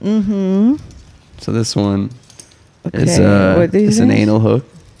this. Mm-hmm. So this one is it's an anal hook.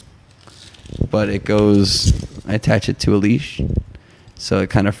 But it goes... I attach it to a leash. So it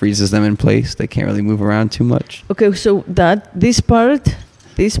kind of freezes them in place. They can't really move around too much. Okay, so this part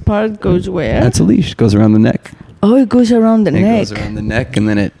goes where? That's a leash. It goes around the neck. Oh, it goes around the neck. It goes around the neck, and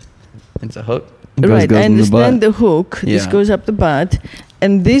then it's a hook. Right, I understand the hook. This goes up the butt.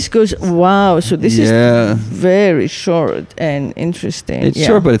 And this goes, wow, so this is very short and interesting. It's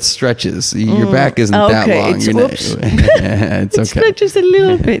short, but it stretches. Your back isn't that long. It's okay. It stretches a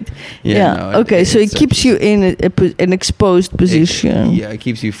little bit. So it keeps you in an exposed position. It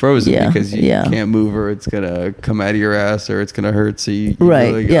keeps you frozen because you can't move, or it's going to come out of your ass, or it's going to hurt. So you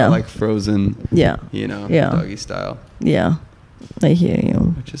really got like frozen, doggy style. Yeah, I hear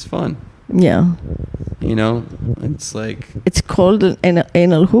you. Which is fun. Yeah. It's like... It's called an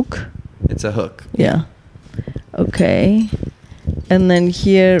anal hook? It's a hook. Yeah. Okay. And then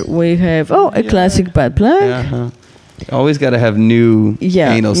here we have, a classic butt plug. Always got to have new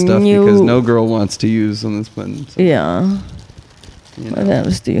anal stuff because no girl wants to use on this button. So. Yeah. What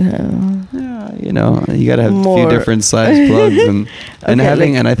else do you have? Yeah, you got to have a few different size plugs and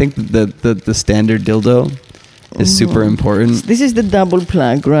and I think the standard dildo is super important. This is the double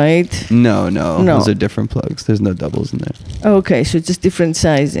plug, right? No. Those are different plugs. There's no doubles in there. Okay, so just different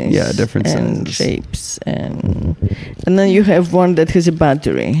sizes. Yeah, different and sizes. Shapes. And then you have one that has a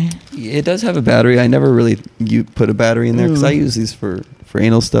battery. It does have a battery. I never really put a battery in there because I use these for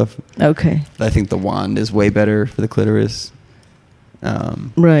anal stuff. Okay. I think the wand is way better for the clitoris.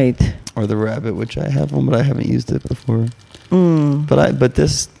 Right. Or the rabbit, which I have one, but I haven't used it before. But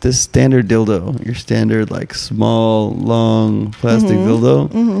this standard dildo, your standard like small, long plastic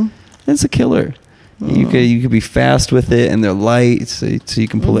dildo, it's a killer. You could be fast with it, and they're light, so you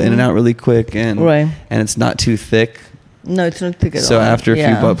can pull it in and out really quick, and it's not too thick. No, it's not thick at all. So after a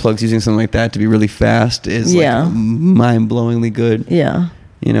few butt plugs, using something like that to be really fast is like mind-blowingly good. Yeah.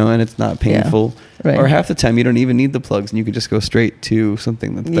 And it's not painful. Right. Or half the time you don't even need the plugs, and you can just go straight to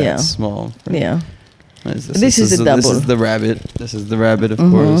something that's small. Right? Yeah. This is the double. This is the rabbit. This is the rabbit, of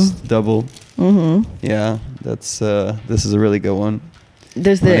course. Double. Yeah, that's this is a really good one. When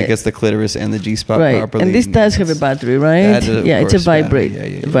it gets the clitoris and the G-spot properly. And this does have a battery, right? It's a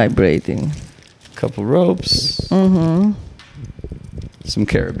vibrating. Couple ropes. Some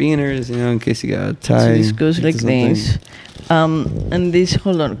carabiners, in case you got to tie. So this goes like this. And this,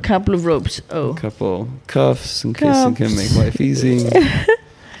 hold on, couple of ropes. A couple cuffs in case it can make life easy.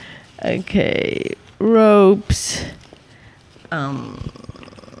 Okay, ropes.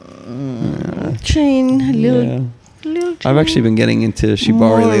 Chain, little chain. I've actually been getting into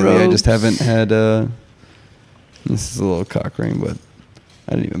shibari lately. Ropes. I just haven't had this is a little cock ring, but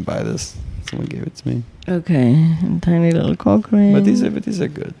I didn't even buy this. Someone gave it to me. Okay, tiny little cock ring. But these are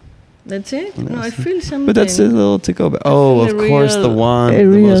good. That's it? No, I feel something. But that's a little to go back. Oh, of course, the wand. The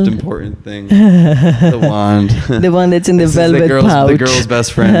most important thing. The wand. The one that's in the velvet pouch. The girl's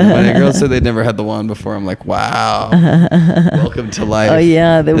best friend. When a girl said they'd never had the wand before, I'm like, wow. Welcome to life. Oh,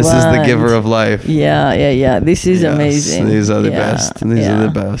 yeah, the wand. This is the giver of life. Yeah. This is amazing. These are the best. These are the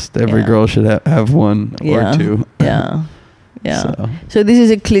best. Every girl should have one or two. Yeah. So this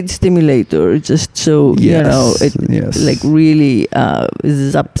is a clit stimulator, just so you know, it like really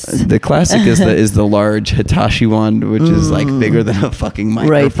zaps. The classic is the large Hitachi wand, which is like bigger than a fucking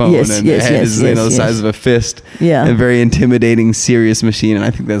microphone, and the head is the size of a fist. Yeah, a very intimidating, serious machine, and I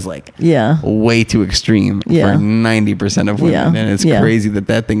think that's like way too extreme for 90% of women, and it's crazy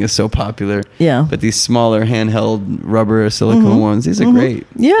that thing is so popular. Yeah, but these smaller handheld rubber silicone ones, these are great.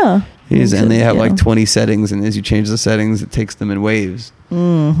 Yeah. And they have like 20 settings, and as you change the settings, it takes them in waves.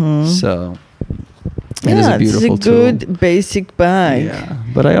 So it is a beautiful tool. It's a good basic bag. Yeah,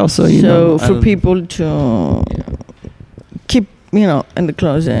 but I also for people to keep in the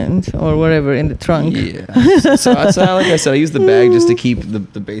closet or whatever in the trunk. Yeah. So like I said, I use the bag just to keep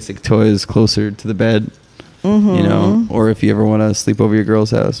the basic toys closer to the bed. Or if you ever want to sleep over your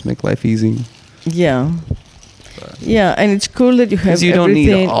girl's house, make life easy. Yeah. Yeah, and it's cool that you have everything. You don't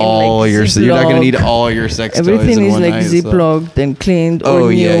need all your. You're not gonna need all your sex toys in one night. Everything is like ziplocked and cleaned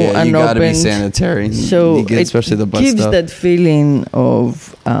or new and opened. You gotta be sanitary. So especially the butt gives stuff. That feeling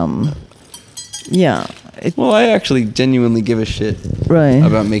of well, I actually genuinely give a shit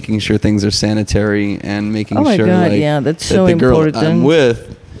about making sure things are sanitary and making sure that's so that the girl important. I'm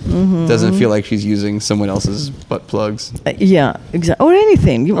with doesn't feel like she's using someone else's butt plugs. Exactly. Or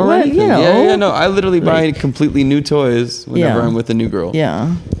anything. No, I literally buy completely new toys whenever I'm with a new girl.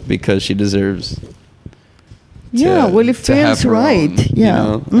 Yeah. Because she deserves well, it feels right.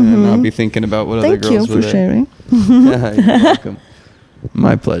 And not be thinking about what other girls were there. Thank you for sharing. You're welcome.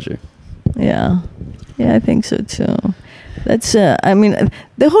 My pleasure. Yeah, I think so too. That's I mean,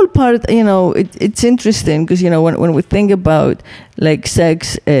 the whole part, it's interesting because when we think about like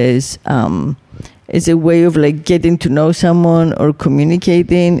sex as a way of like getting to know someone or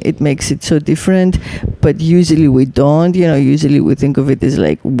communicating, it makes it so different. But usually we don't. Usually we think of it as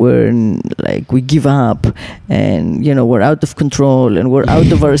like we give up, and we're out of control and we're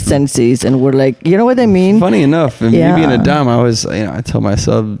out of our senses, and we're like, you know what I mean? Funny enough, me being a dom, I always I tell my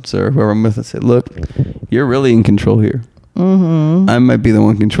subs or whoever I'm with, I say, look, you're really in control here. I might be the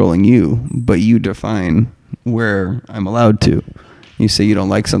one controlling you, but you define where I'm allowed to. You say you don't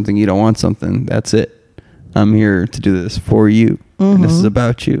like something, you don't want something, that's it. I'm here to do this for you, and this is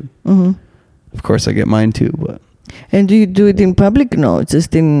about you. Of course, I get mine too, but. And do you do it in public? No,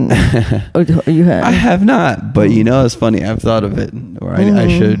 just in. Or you have? I have not, but it's funny. I've thought of it, or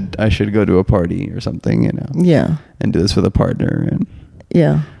I should go to a party or something, and do this with a partner, and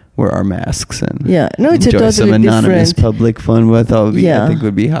wear our masks and it's enjoy totally some anonymous different. Public fun. What I think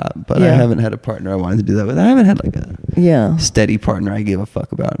would be hot, but I haven't had a partner I wanted to do that with. I haven't had like a steady partner I give a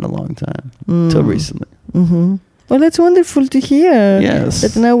fuck about in a long time until recently. Well, that's wonderful to hear. Yes,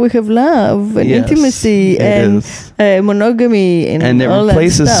 that now we have love and intimacy and monogamy and it all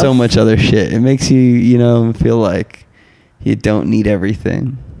replaces that stuff. So much other shit. It makes you feel like you don't need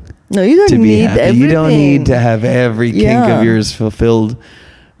everything. No, you don't need everything. You don't need to have every kink of yours fulfilled.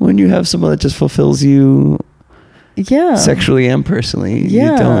 When you have someone that just fulfills you sexually and personally, you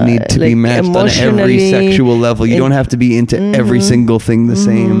don't need to be matched on every sexual level. You don't have to be into every single thing the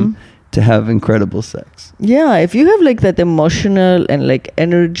same to have incredible sex. Yeah, if you have like that emotional and like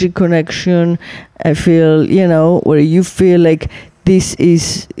energy connection, I feel, where you feel like this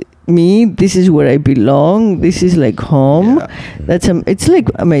is me, this is where I belong, this is like home. It's like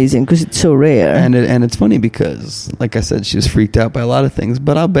amazing because it's so rare, and it's funny because like I said, she was freaked out by a lot of things,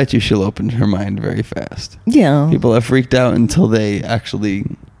 but I'll bet you she'll open her mind very fast. People have freaked out until they actually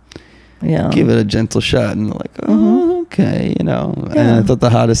give it a gentle shot, and they're like, okay, And I thought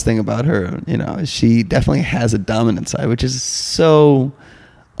the hottest thing about her, is she definitely has a dominant side, which is so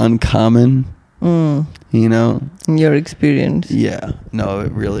uncommon. In your experience. No,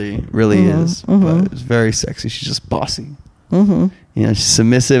 it really is. But it's very sexy. She's just bossy. She's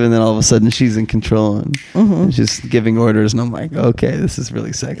submissive, and then all of a sudden she's in control and she's giving orders, and I'm like, okay, this is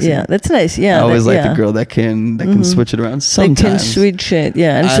really sexy. That's nice. I always like the girl that can switch it around. Sometimes they can switch it,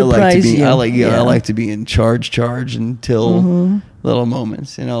 and surprise you. I like to be in charge until little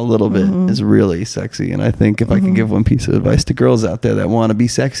moments, a little bit is really sexy. And I think if I could give one piece of advice to girls out there that want to be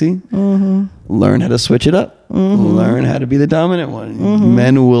sexy, learn how to switch it up. Learn how to be the dominant one.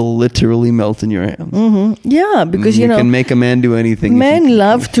 Men will literally melt in your hands. Because you can make a man do anything. anything. Men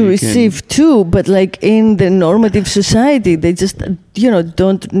love to receive too, but like in the normative society, they just,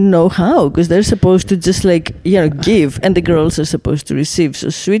 don't know how, because they're supposed to just like, give, and the girls are supposed to receive. So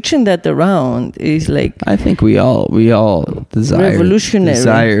switching that around is like, I think we all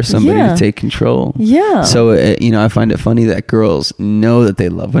desire somebody to take control. Yeah. So, I find it funny that girls know that they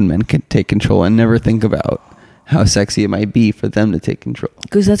love when men can take control and never think about how sexy it might be for them to take control.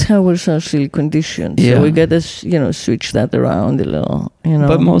 Because that's how we're socially conditioned. Yeah. So we gotta, switch that around a little,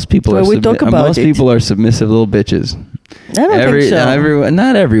 But most people people are submissive little bitches. I don't think so.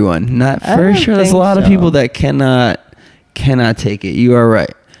 Not everyone. Not for sure. There's a lot of people that cannot take it. You are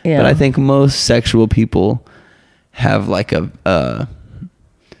right. Yeah. But I think most sexual people have like a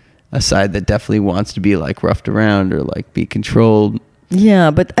side that definitely wants to be like roughed around or like be controlled.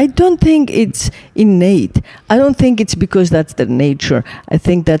 Yeah, but I don't think it's innate. I don't think it's because that's their nature. I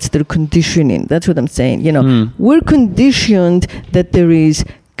think that's their conditioning. That's what I'm saying. We're conditioned that there is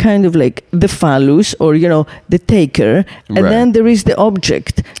kind of like the phallus or, the taker, and then there is the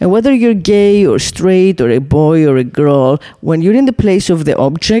object. And whether you're gay or straight or a boy or a girl, when you're in the place of the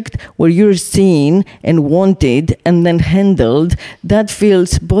object where you're seen and wanted and then handled, that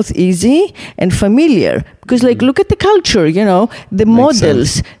feels both easy and familiar. Because look at the culture, the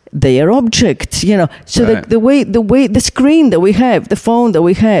models, they are objects, So the way the screen that we have, the phone that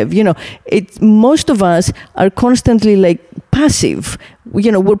we have, most of us are constantly like passive.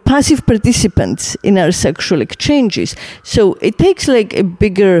 We're passive participants in our sexual exchanges. So it takes like a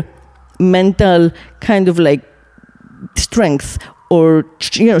bigger mental kind of like strength or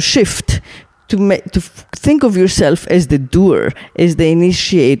shift to think of yourself as the doer, as the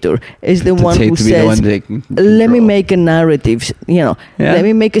initiator, as the one who says, let me make a narrative, let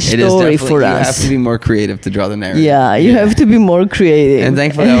me make a story for us. You have to be more creative to draw the narrative. Yeah, you have to be more creative. And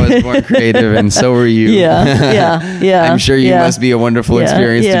thankfully I was more creative, and so were you. Yeah. I'm sure you must be a wonderful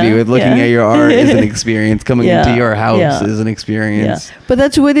experience to be with. Looking at your art is an experience. Coming into your house is an experience. Yeah. But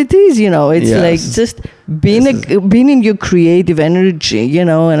that's what it is, It's like just being in your creative energy, and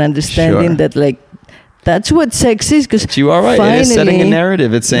understanding that like that's what sex is. Because you are right. It is setting a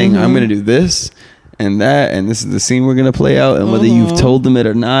narrative. It's saying I'm going to do this and that, and this is the scene we're going to play out. And whether you've told them it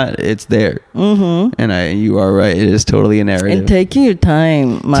or not, it's there. And you are right. It is totally a narrative. And taking your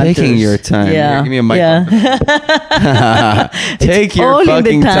time matters. Taking your time. Yeah. Here, give me a mic. Take your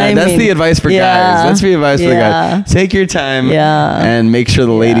fucking time. That's the advice for guys. That's the advice for the guys. Take your time and make sure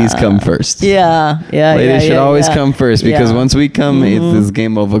the ladies come first. Ladies should always come first, because once we come, it's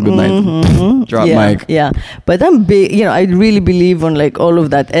game over. Good night. Drop mic. Yeah. But I'm big, I really believe on like all of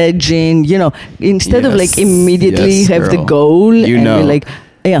that edging, instead of like immediately have the goal and be like,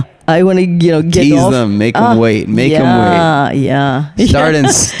 I want to, get tease off. them, make them wait, make them wait. Yeah. Start and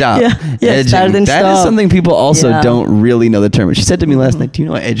stop. Edging. Start and that stop. is something people also don't really know the term. She said to me last night, do you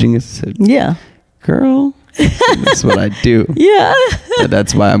know what edging is? I said, girl, that's what I do. But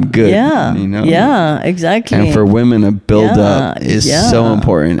that's why I'm good. Yeah, exactly. And for women, a build up is so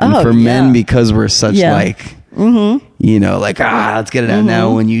important. And for men, because we're such like, let's get it out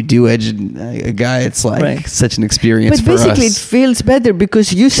now. When you do edge a guy, it's like such an experience for us. But basically, it feels better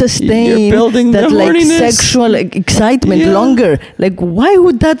because you sustain that like sexual excitement longer. Like, why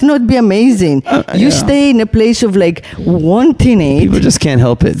would that not be amazing? You stay in a place of like wanting it. People just can't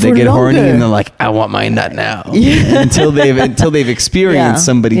help it. They get horny and they're like, I want my nut now. Until they've experienced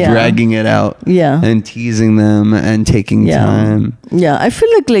somebody dragging it out and teasing them and taking time. Yeah, I feel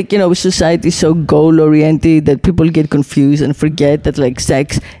like society is so goal oriented that people get confused and forget that like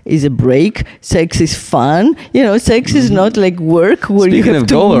sex is a break. Sex is fun. Sex is not like work where you have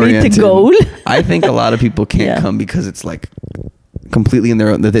to meet a goal. I think a lot of people can't come because it's like completely in their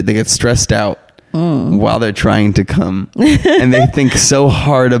own. They get stressed out while they're trying to come, and they think so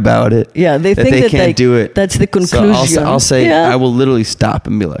hard about it. Yeah, they think they can't do it. That's the conclusion. So I'll say I will literally stop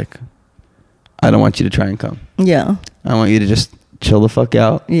and be like, I don't want you to try and come. Yeah, I want you to just chill the fuck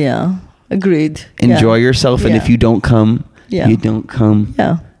out. Yeah. Agreed. Enjoy yourself, and if you don't come, you don't come.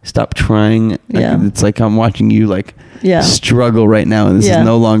 Yeah. Stop trying. It's like I'm watching you like struggle right now, and this is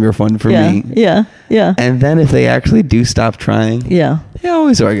no longer fun for me. Yeah. And then if they actually do stop trying, they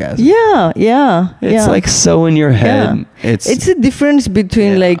always orgasm. Yeah. It's like so in your head. Yeah. It's a difference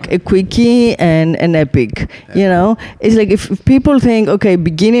between like a quickie and an epic. It's like if people think, okay,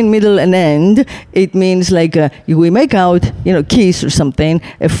 beginning, middle, and end, it means like we make out, kiss or something,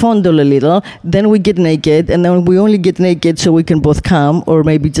 fondle a little, then we get naked, and then we only get naked so we can both come, or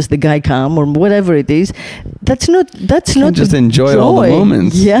maybe just the guy come, or whatever it is. That's not just enjoy all the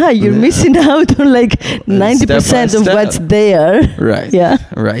moments. Yeah, you're missing out on like 90% of what's there. Right. Yeah.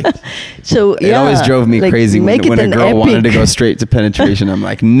 Right. So it always drove me crazy when a girl wanted to go straight to penetration. I'm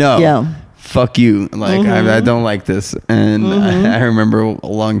like, no. Yeah. Fuck you. Like, I don't like this. And I remember a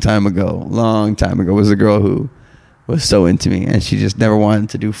long time ago, was a girl who was so into me, and she just never wanted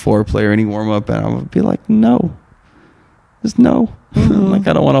to do foreplay or any warm-up, and I would be like, no. Just no. Like,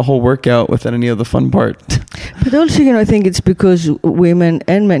 I don't want a whole workout without any of the fun part. But also, I think it's because women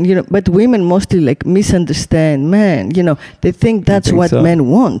and men, but women mostly like misunderstand men. They think that's what men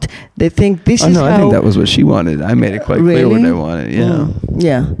want. They think this is how... I think that was what she wanted. I made it quite clear what I wanted. Yeah.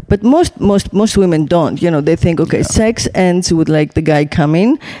 Yeah. But most women don't. They think, okay, sex ends with like the guy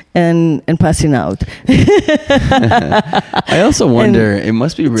coming and passing out. I also wonder, it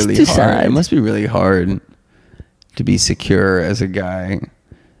must be really hard. Sad. It must be really hard to be secure as a guy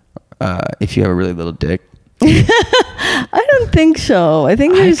if you have a really little dick. I don't think so. I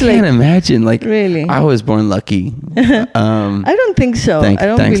think there's I can't imagine. Like, really, I was born lucky. I don't think so. Thanks, I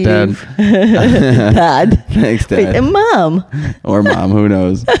don't believe. Dad. Dad. Thanks, Dad. Wait, and Mom. Or Mom. Who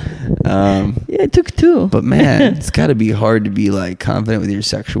knows? Yeah, it took two. But man, it's got to be hard to be like confident with your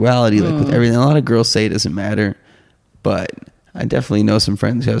sexuality, like with everything. A lot of girls say it doesn't matter, but I definitely know some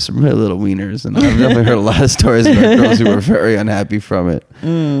friends who have some really little wieners, and I've definitely heard a lot of stories about girls who were very unhappy from it.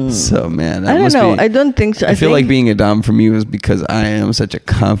 So, man, I don't know. I don't think so. I feel like being a dom for me was because I am such a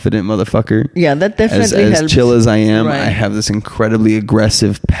confident motherfucker. Yeah, that definitely helps. As chill as I am, right. I have this incredibly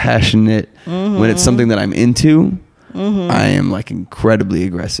aggressive, passionate. When it's something that I'm into, I am like incredibly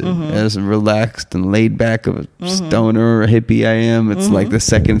aggressive. As relaxed and laid back of a stoner or a hippie I am, it's like the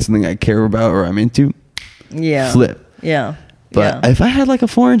second it's something I care about or I'm into, flip. Yeah. But if I had like a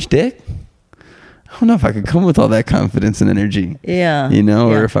 4-inch dick, I don't know if I could come with all that confidence and energy. Yeah.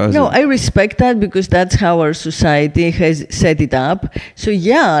 Or if I was... No, I respect that because that's how our society has set it up. So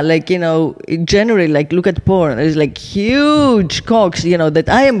generally, like, look at porn. There's like huge cocks, that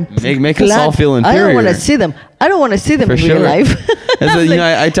I am Make us all feel inferior. I don't want to see them. I don't want to see them in real life.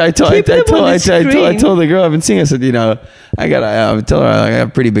 I told the girl I've been seeing, I said, I tell her I have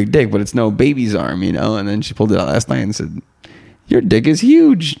a pretty big dick, but it's no baby's arm, and then she pulled it out last night and said, your dick is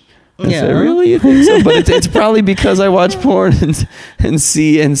huge. I said, really? You think so? But it's probably because I watch porn and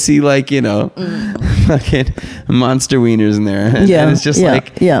see like, fucking monster wieners in there. And it's just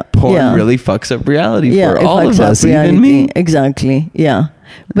porn really fucks up reality for all of us, even me. Exactly. Yeah.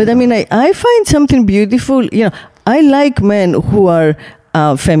 But I mean, I find something beautiful. I like men who are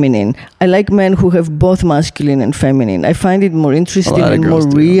feminine. I like men who have both masculine and feminine. I find it more interesting and more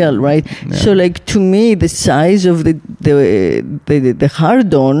real, right? Yeah. So, like, to me, the size of the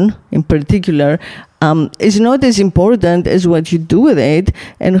hard-on, in particular, is not as important as what you do with it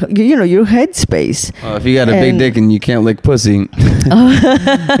and your headspace. If you got a big dick and you can't lick pussy,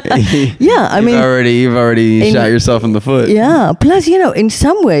 you've already shot yourself in the foot. Yeah. Plus, in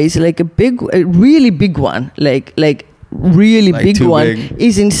some ways, like a really big one, like really big one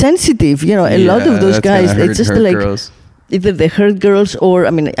is insensitive. A lot of those guys, it's just like girls. Either they hurt girls or,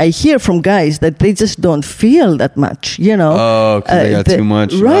 I hear from guys that they just don't feel that much, Oh, because they got too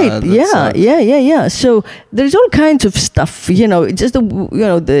much. Right. Yeah. So there's all kinds of stuff, it's just,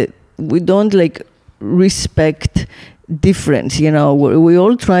 we don't like respect difference, we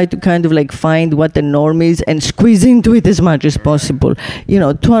all try to kind of like find what the norm is and squeeze into it as much as possible,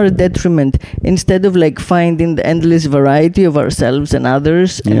 to our detriment, instead of like finding the endless variety of ourselves and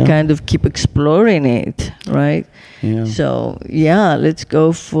others and kind of keep exploring it, right? Yeah. So let's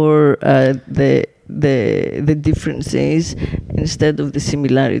go for the differences instead of the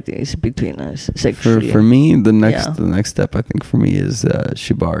similarities between us sexually. For me, the next step I think for me is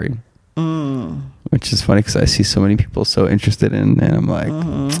shibari. Which is funny because I see so many people so interested in, and I'm like,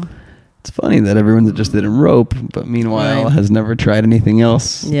 it's funny that everyone's interested in rope, but meanwhile has never tried anything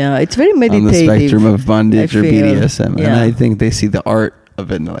else. Yeah, it's very meditative. On the spectrum of bondage or BDSM. And I think they see the art of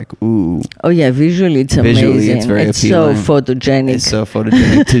it and they're like, ooh. Oh yeah, visually it's amazing. Visually it's very appealing. So photogenic. It's so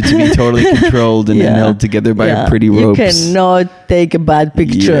photogenic to be totally controlled and held together by pretty ropes. You cannot take a bad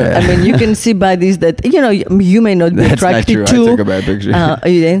picture. Yeah. You can see bodies that you may not be attracted to. That's not true. I took a bad picture.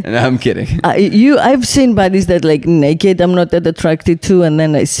 You did? No, I'm kidding. I've seen bodies that like naked I'm not that attracted to, and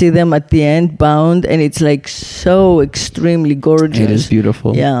then I see them at the end bound, and it's like so extremely gorgeous. It is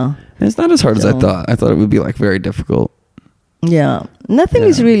beautiful. Yeah. And it's not as hard as I thought. I thought it would be like very difficult. Yeah, nothing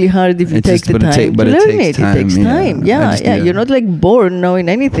is really hard if you take the time to learn it. It takes time. Yeah. You're not like born knowing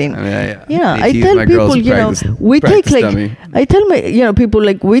anything. I tell people, we take like dummy. I tell my people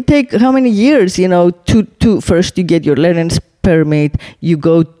like we take how many years, to first you get your larynx permit, you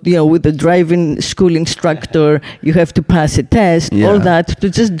go, with the driving school instructor, you have to pass a test, all that, to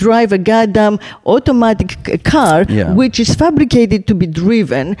just drive a goddamn automatic car, which is fabricated to be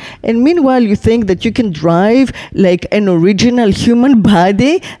driven. And meanwhile, you think that you can drive like an original human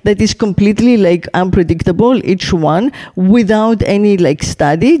body that is completely like unpredictable, each one, without any like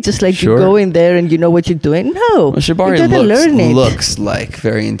study, just like you go in there and you know what you're doing. No, well, Shibari looks like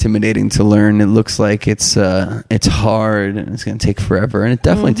very intimidating to learn. It looks like it's hard and it's going to take forever, and it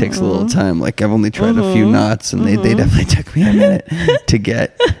definitely takes a little time. Like I've only tried a few knots, and they definitely took me a minute to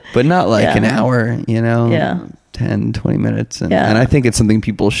get, but not like an hour, 10, 20 minutes. And I think it's something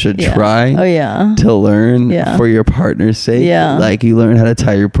people should try to learn for your partner's sake. Like you learn how to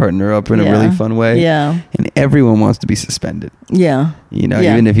tie your partner up in a really fun way. And everyone wants to be suspended.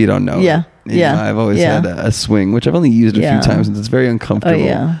 Even if you don't know. I've always had a swing, which I've only used a few times, and it's very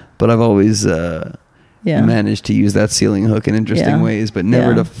uncomfortable. But I've always managed to use that ceiling hook in interesting ways, but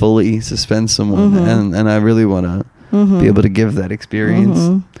never to fully suspend someone. And I really want to be able to give that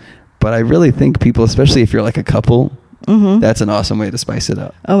experience. But I really think people, especially if you're like a couple, that's an awesome way to spice it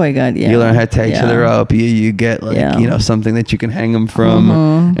up. Oh my God, You learn how to tie each other up. You get like, something that you can hang them from,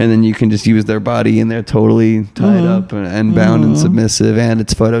 and then you can just use their body, and they're totally tied up and bound and submissive, and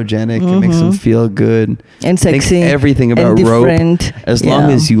it's photogenic. It makes them feel good. And sexy. Think everything about rope, as long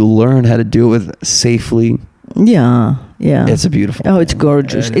as you learn how to do it with safely. It's a beautiful thing. It's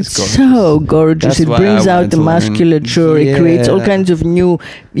gorgeous. It's so gorgeous. It brings out the musculature. It creates all kinds of new,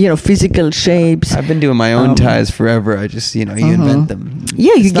 physical shapes. I've been doing my own ties forever. I just, you invent them.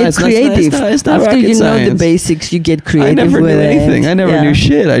 You get creative. It's not After you know science. The basics, you get creative. I never knew anything. I never knew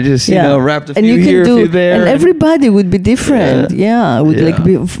shit. I just, wrapped a few here, a few there. And everybody would be different.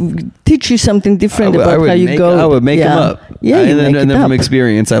 Would teach you something different about how you go. I would make them up. And then from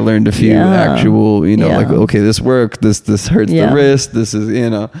experience, I learned a few actual, like, okay, this worked. This hurts the wrist. This is,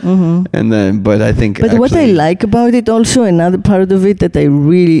 and then, but I think. But what I like about it also, another part of it that I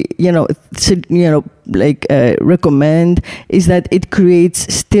really, recommend is that it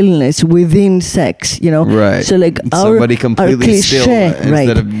creates stillness within sex, Right. So like somebody completely cliche, still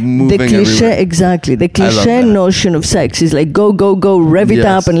instead of moving the cliche, everywhere. Exactly. The cliche notion of sex is like go, rev it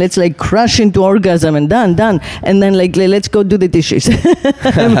up, and let's like crash into orgasm and done. And then like let's go do the dishes.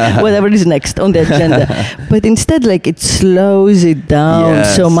 Whatever is next on the agenda. But instead, like it slows it down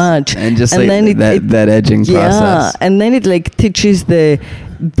so much. And just then that edging process. And then it like teaches the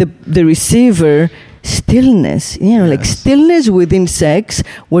receiver stillness, like stillness within sex,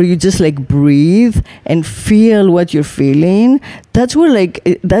 where you just like breathe and feel what you're feeling. That's where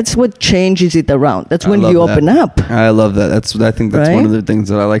that's what changes it around. That's when you open up. I love that. I think that's one of the things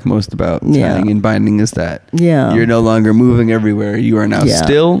that I like most about tying and binding is that you're no longer moving everywhere. You are now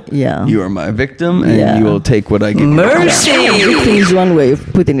still. You are my victim, and you will take what I give. Mercy. Victim is one way of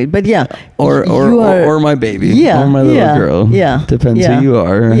putting it, but or my baby, or my little girl. Depends who you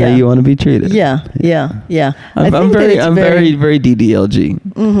are, how you want to be treated. I'm very, very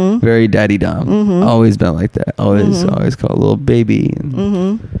DDLG, very daddy dom. Always been like that. Always call a little baby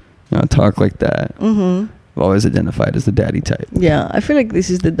and talk like that. I've always identified as the daddy type. I feel like this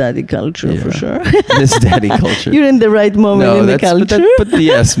is the daddy culture for sure. This daddy culture. You're in the right moment in the culture. But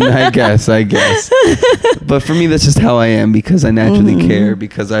yes, I guess. But for me, that's just how I am, because I naturally care,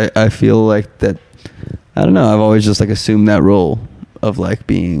 because I feel like that. I don't know. I've always just like assumed that role of like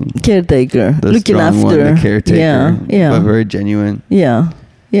being caretaker, looking after one, the caretaker, but very genuine.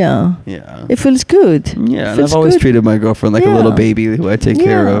 It feels good. And I've always treated my girlfriend like a little baby who I take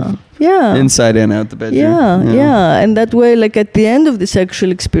care of. Inside and out the bedroom. And that way, like at the end of the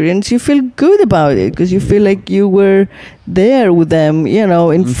sexual experience, you feel good about it, because you feel like you were there with them,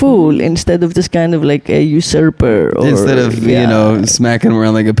 in full, instead of just kind of like a usurper. Or, instead of, smacking them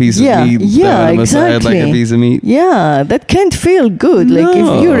around like a piece of meat. Aside like a piece of meat. That can't feel good. No, like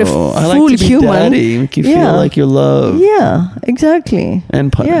if you're a full like to be human. Daddy, make you feel like you're loved. Exactly.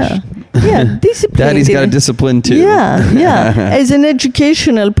 And punished. Discipline. Daddy's got to discipline too. As an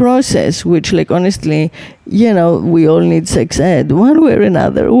educational process, which like honestly, we all need sex ed one way or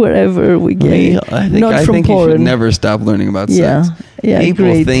another, wherever we get. I think you should never stop learning about sex.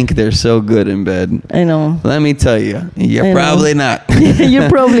 People think they're so good in bed. I know. Let me tell you, you're probably not. You're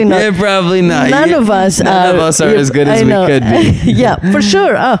probably not. You're probably not. None of us are as good as we could be. For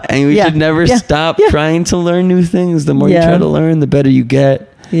sure. And we should never stop trying to learn new things. The more you try to learn, the better you get.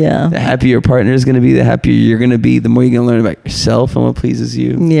 The happier your partner is going to be, the happier you're going to be, the more you're going to learn about yourself and what pleases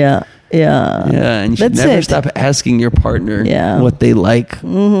you. And you should never stop asking your partner what they like.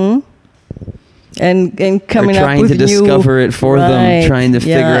 and coming or trying up with to discover it for them, trying to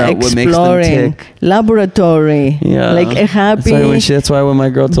figure out what makes them tick. Laboratory, like a happy. That's why when my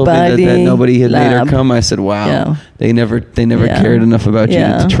girl told me that nobody had made her come, I said, "Wow, they never cared enough about you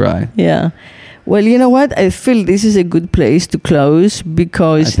to try." Yeah. Well, you know what? I feel this is a good place to close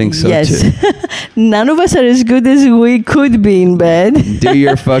because, I think so too. None of us are as good as we could be in bed. Do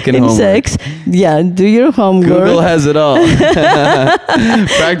your fucking in homework. Sex. Yeah, do your homework. Google has it all.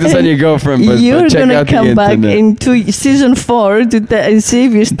 Practice on your girlfriend, but you're check gonna out the come back internet. into season 4 to see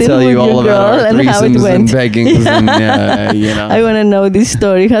if you're still Tell with you all your about girl our and how it threesomes went. and beggings and I want to know this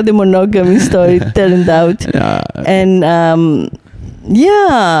story, how the monogamy story turned out. And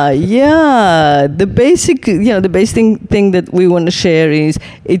the basic thing that we want to share is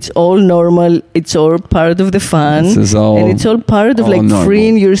it's all normal, it's all part of the fun, and it's all part of like normal.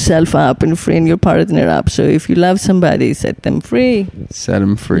 Freeing yourself up and freeing your partner up. So if you love somebody, set them free.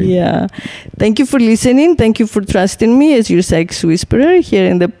 Yeah. Thank you for listening. Thank you for trusting me as your sex whisperer here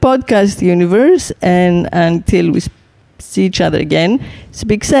in the podcast universe, and until we see each other again,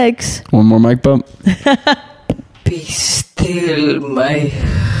 speak sex. One more mic bump. Be still, my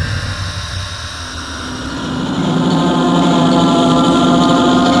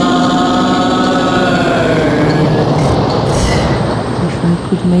If I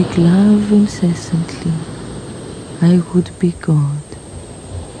could make love incessantly, I would be God.